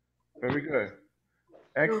 Very good.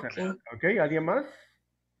 Excellent. Okay, ¿alguien más?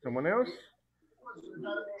 Someone else?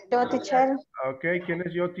 Yo, teacher. Okay, ¿quién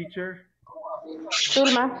es yo, teacher?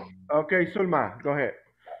 Zulma. Okay, Zulma, go ahead.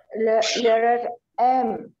 Letter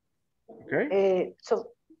M. Okay.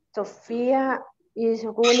 Sofía is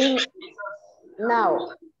running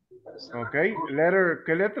now. Okay, letter,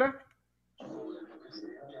 ¿qué letra?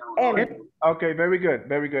 M. Okay, very good,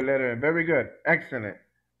 letter M, very good, excellent.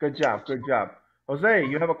 Good job, good job. Jose,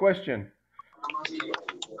 you have a question?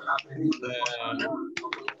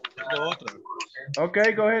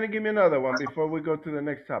 Okay, go ahead and give me another one before we go to the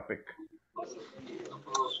next topic.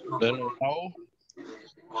 How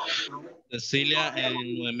Cecilia and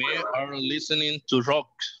Noemi are listening to rock.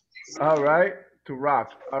 All right, to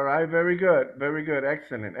rock. All right, very good,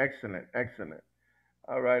 excellent, excellent, excellent.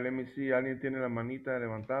 All right, let me see, ¿alguien tiene la manita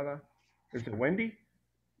levantada? Is it Wendy?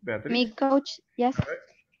 Beatriz? Me, coach, yes. All right.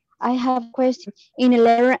 I have a question. In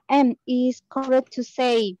letter M, is correct to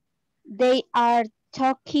say they are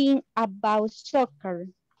talking about soccer?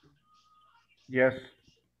 Yes.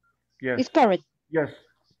 Yes. It's correct. Yes.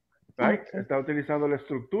 Right? Okay. Está utilizando la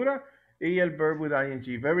estructura y el verb with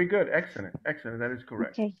ing. Very good. Excellent. Excellent. That is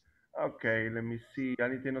correct. Okay. Okay, let me see.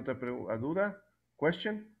 ¿Alguien tiene otra duda?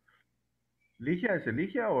 Question? ¿Ligia? ¿Es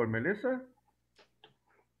Ligia o Melissa?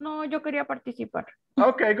 No, yo quería participar.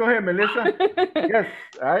 Okay, go ahead, Melissa. Yes.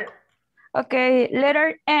 All right. Okay,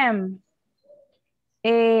 letter M.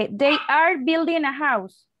 They are building a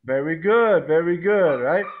house. Very good,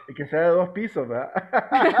 right? Y que sea de 2 pisos, ¿verdad?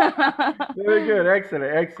 Very good,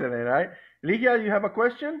 excellent, excellent, right? Ligia, you have a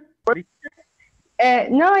question?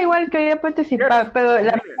 No, igual quería participar, Yes. pero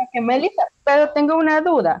la misma que Melissa, pero tengo una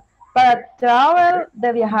duda. Para travel,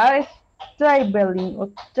 de viajar es traveling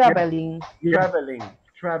o traveling. Yes.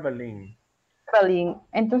 Traveling.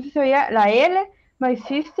 Entonces sería la L, my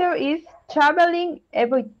sister is traveling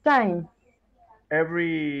every time.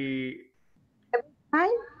 Every Time,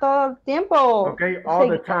 todo el tiempo. Okay, all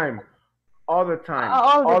the time. All the time.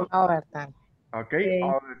 All the time. Okay,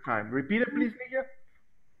 all the time. Repeat it, please, Ligia.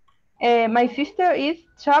 My sister is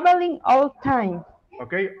traveling all time.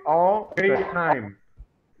 Okay, all the time.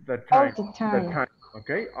 The time. The time.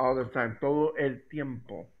 Okay, all the time. Todo el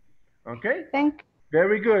tiempo. Okay? Thank you.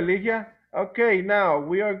 Very good, Ligia. Okay, now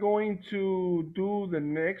we are going to do the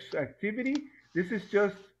next activity. This is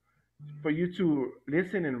just for you to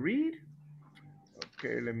listen and read.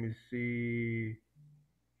 Okay, let me see.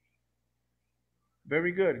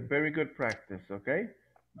 Very good practice, okay?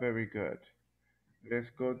 Very good. Let's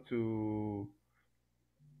go to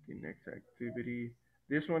the next activity.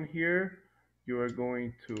 This one here, you are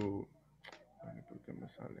going to,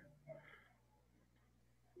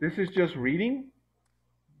 this is just reading,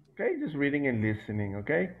 okay? Just reading and listening,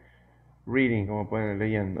 okay? Reading, como pueden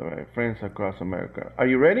leyendo, right? Friends across America. Are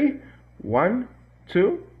you ready? 1,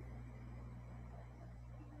 2,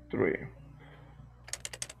 3.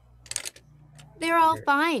 They're all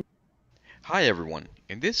fine. Hi everyone.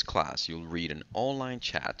 In this class, you'll read an online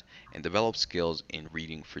chat and develop skills in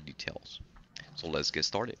reading for details. So let's get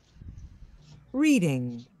started.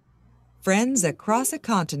 Reading. Friends across a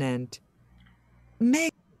continent.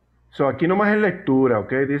 So aquí nomás es lectura,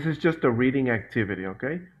 okay? This is just a reading activity,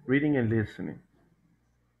 okay? Reading and listening.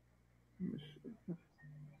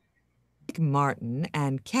 Martin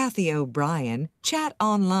and Kathy O'Brien chat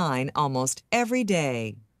online almost every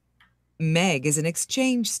day. Meg is an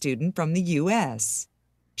exchange student from the U.S.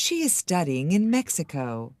 She is studying in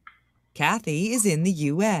Mexico. Kathy is in the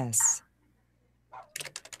U.S.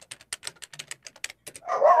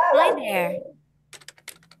 Hi there.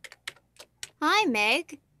 Hi,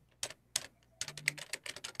 Meg.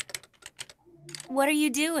 What are you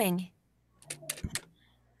doing?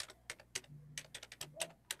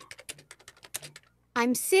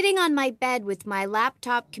 I'm sitting on my bed with my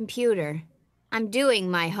laptop computer. I'm doing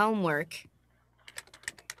my homework.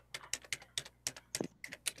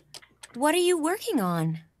 What are you working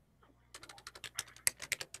on?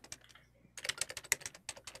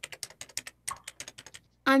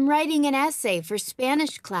 I'm writing an essay for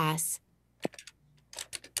Spanish class.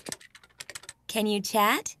 Can you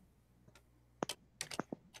chat?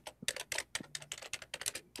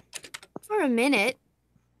 For a minute.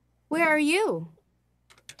 Where are you?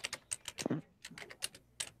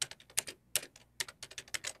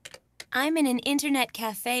 I'm in an internet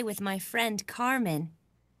cafe with my friend Carmen.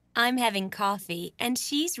 I'm having coffee and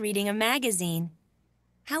she's reading a magazine.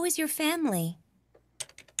 How is your family?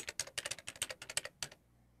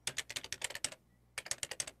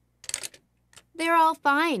 They're all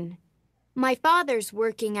fine. My father's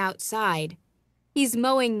working outside. He's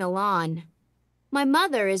mowing the lawn. My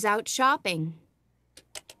mother is out shopping.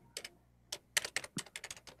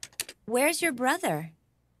 Where's your brother?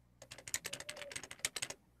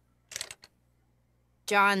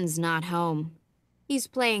 John's not home. He's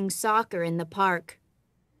playing soccer in the park.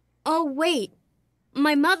 Oh, wait.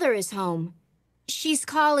 My mother is home. She's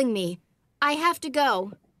calling me. I have to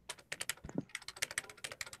go.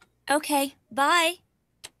 Okay, bye.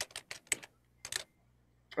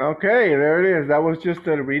 Okay, there it is. That was just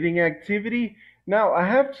a reading activity. Now, I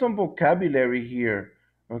have some vocabulary here,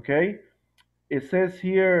 okay? It says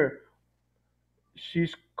here,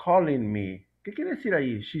 she's calling me. ¿Qué quiere decir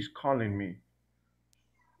ahí? She's calling me.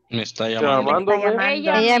 Me está llamando.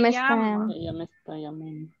 Ella me está. Ella me está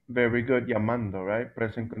llamando. Very good, llamando, right?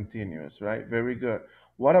 Present continuous, right? Very good.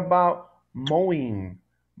 What about mowing?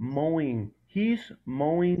 Mowing. He's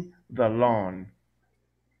mowing the lawn.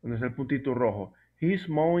 ¿Dónde es el puntito rojo? He's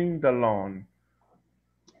mowing the lawn.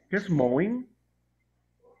 ¿Qué es mowing?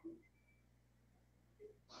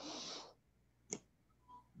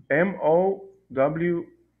 M-O-W.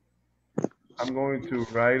 I'm going to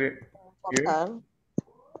write it here.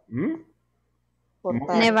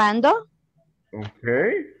 Nevando.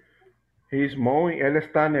 Okay. He's mowing. Él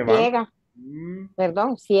está nevando. Ciega.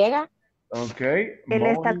 Perdón, ciega. Okay. Él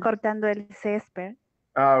está Mowing. cortando el césped.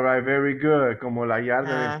 All right, very good. Como la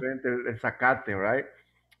yarda de frente, el zacate, right?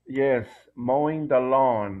 Yes, mowing the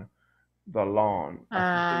lawn. The lawn.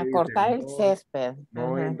 Cortar el césped.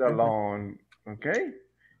 Mowing the lawn. Okay.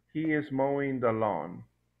 He is mowing the lawn.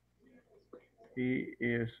 He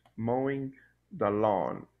is mowing the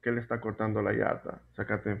lawn. Que le está cortando la yarda.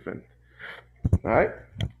 Zacate enfrente. All right.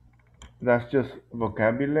 That's just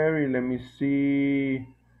vocabulary. Let me see.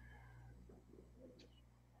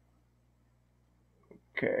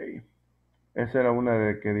 Okay. Esa era una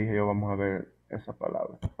de que dije yo, vamos a ver esa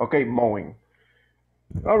palabra. Okay, mowing.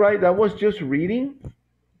 All right, that was just reading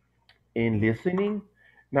and listening.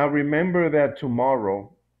 Now remember that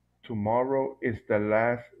tomorrow is the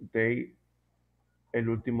last day, el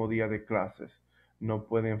último día de clases. No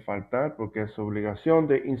pueden faltar porque es obligación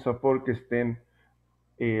de INSAFORP que estén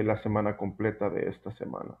la semana completa de esta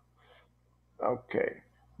semana. Okay.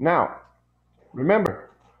 Now,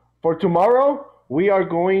 remember, for tomorrow, we are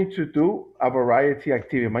going to do a variety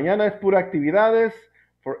activity. Mañana es pura actividades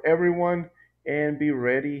for everyone and be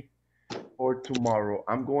ready for tomorrow.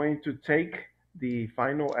 I'm going to take the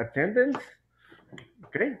final attendance.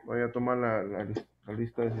 Okay, voy a tomar la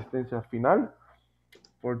lista de asistencia final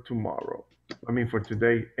for tomorrow. I mean for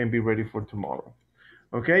today and be ready for tomorrow.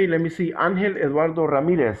 Okay, let me see. Ángel Eduardo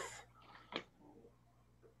Ramírez.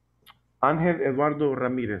 Ángel Eduardo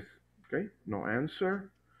Ramírez. Okay, no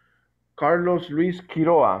answer. Carlos Luis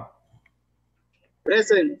Quiroa.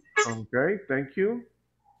 Present. Okay, thank you.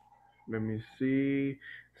 Let me see.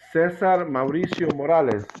 César Mauricio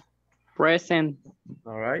Morales. Present.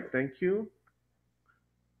 All right, thank you.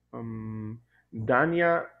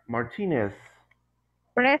 Dania Martinez.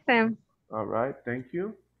 Present. All right, thank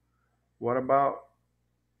you. What about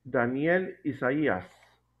Daniel Isaías.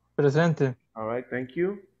 Presente. All right, thank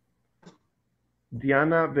you.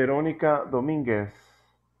 Diana Verónica Domínguez.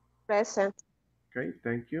 Present. Okay,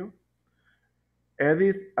 thank you.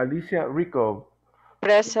 Edith Alicia Rico.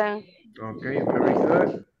 Present. Okay, very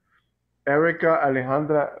good. Erica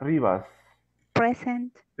Alejandra Rivas.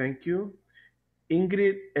 Present. Thank you.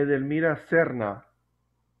 Ingrid Edelmira Serna.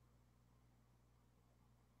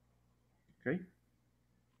 Okay.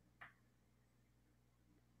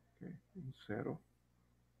 Okay, 0.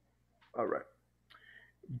 All right.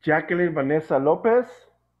 Jacqueline Vanessa Lopez.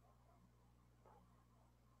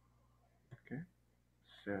 Okay,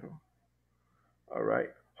 0. All right.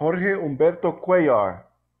 Jorge Humberto Cuellar.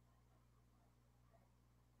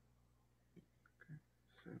 Okay,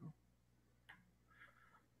 0.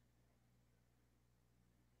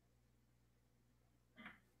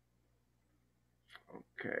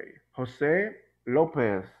 Okay. Jose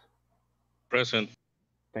Lopez. Present.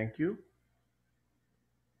 Thank you.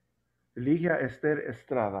 Ligia Esther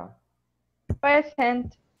Estrada.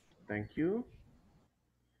 Present. Thank you.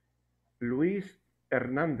 Luis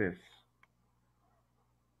Hernández.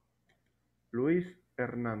 Luis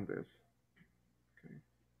Hernández. Okay.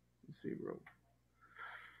 0.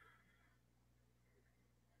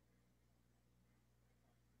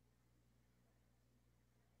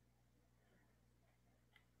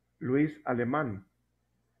 Luis Alemán.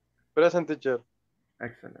 Present, teacher.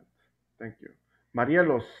 Excellent. Thank you.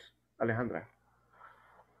 Marielos Alejandra.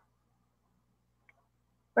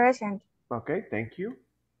 Present. Okay, thank you.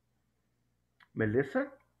 Melissa.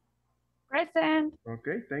 Present.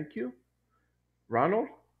 Okay, thank you. Ronald.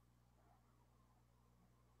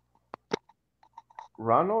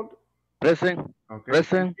 Ronald. Present. Okay,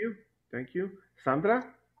 Present. thank you. Thank you. Sandra.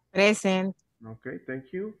 Present. Okay,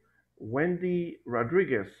 thank you. Wendy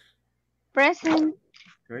Rodriguez. Present.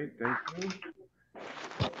 Okay, thank you.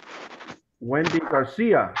 Wendy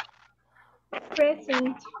Garcia.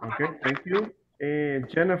 Present. Okay, thank you. And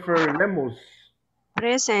Jennifer Lemus.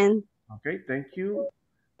 Present. Okay, thank you.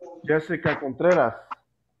 Jessica Contreras.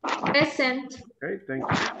 Present. Okay, thank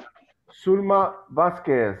you. Zulma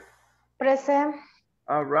Vasquez. Present.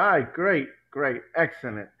 All right, great, great,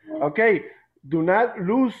 excellent. Okay, do not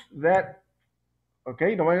lose that.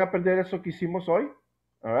 Okay, no van a perder eso que hicimos hoy.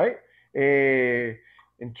 All right,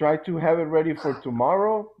 and try to have it ready for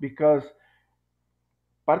tomorrow because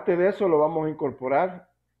parte de eso lo vamos a incorporar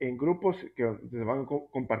en grupos que van a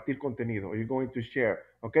compartir contenido. You're going to share.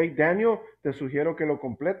 Okay, Daniel, te sugiero que lo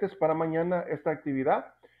completes para mañana esta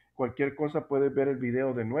actividad. Cualquier cosa puedes ver el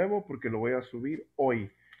video de nuevo porque lo voy a subir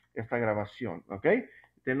hoy, esta grabación. Okay,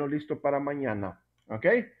 tenlo listo para mañana.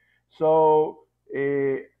 Okay, so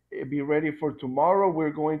be ready for tomorrow.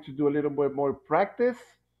 We're going to do a little bit more practice.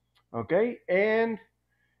 Okay, and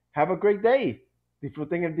have a great day.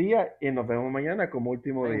 Disfruten el día y nos vemos mañana como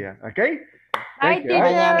último día. Okay? Bye, Thank you. teacher.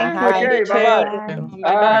 Okay, bye-bye.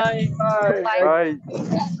 Bye. Bye. Bye.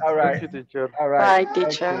 All right. Thank you, teacher. All right. Bye,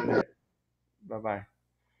 teacher. Excellent. Bye-bye.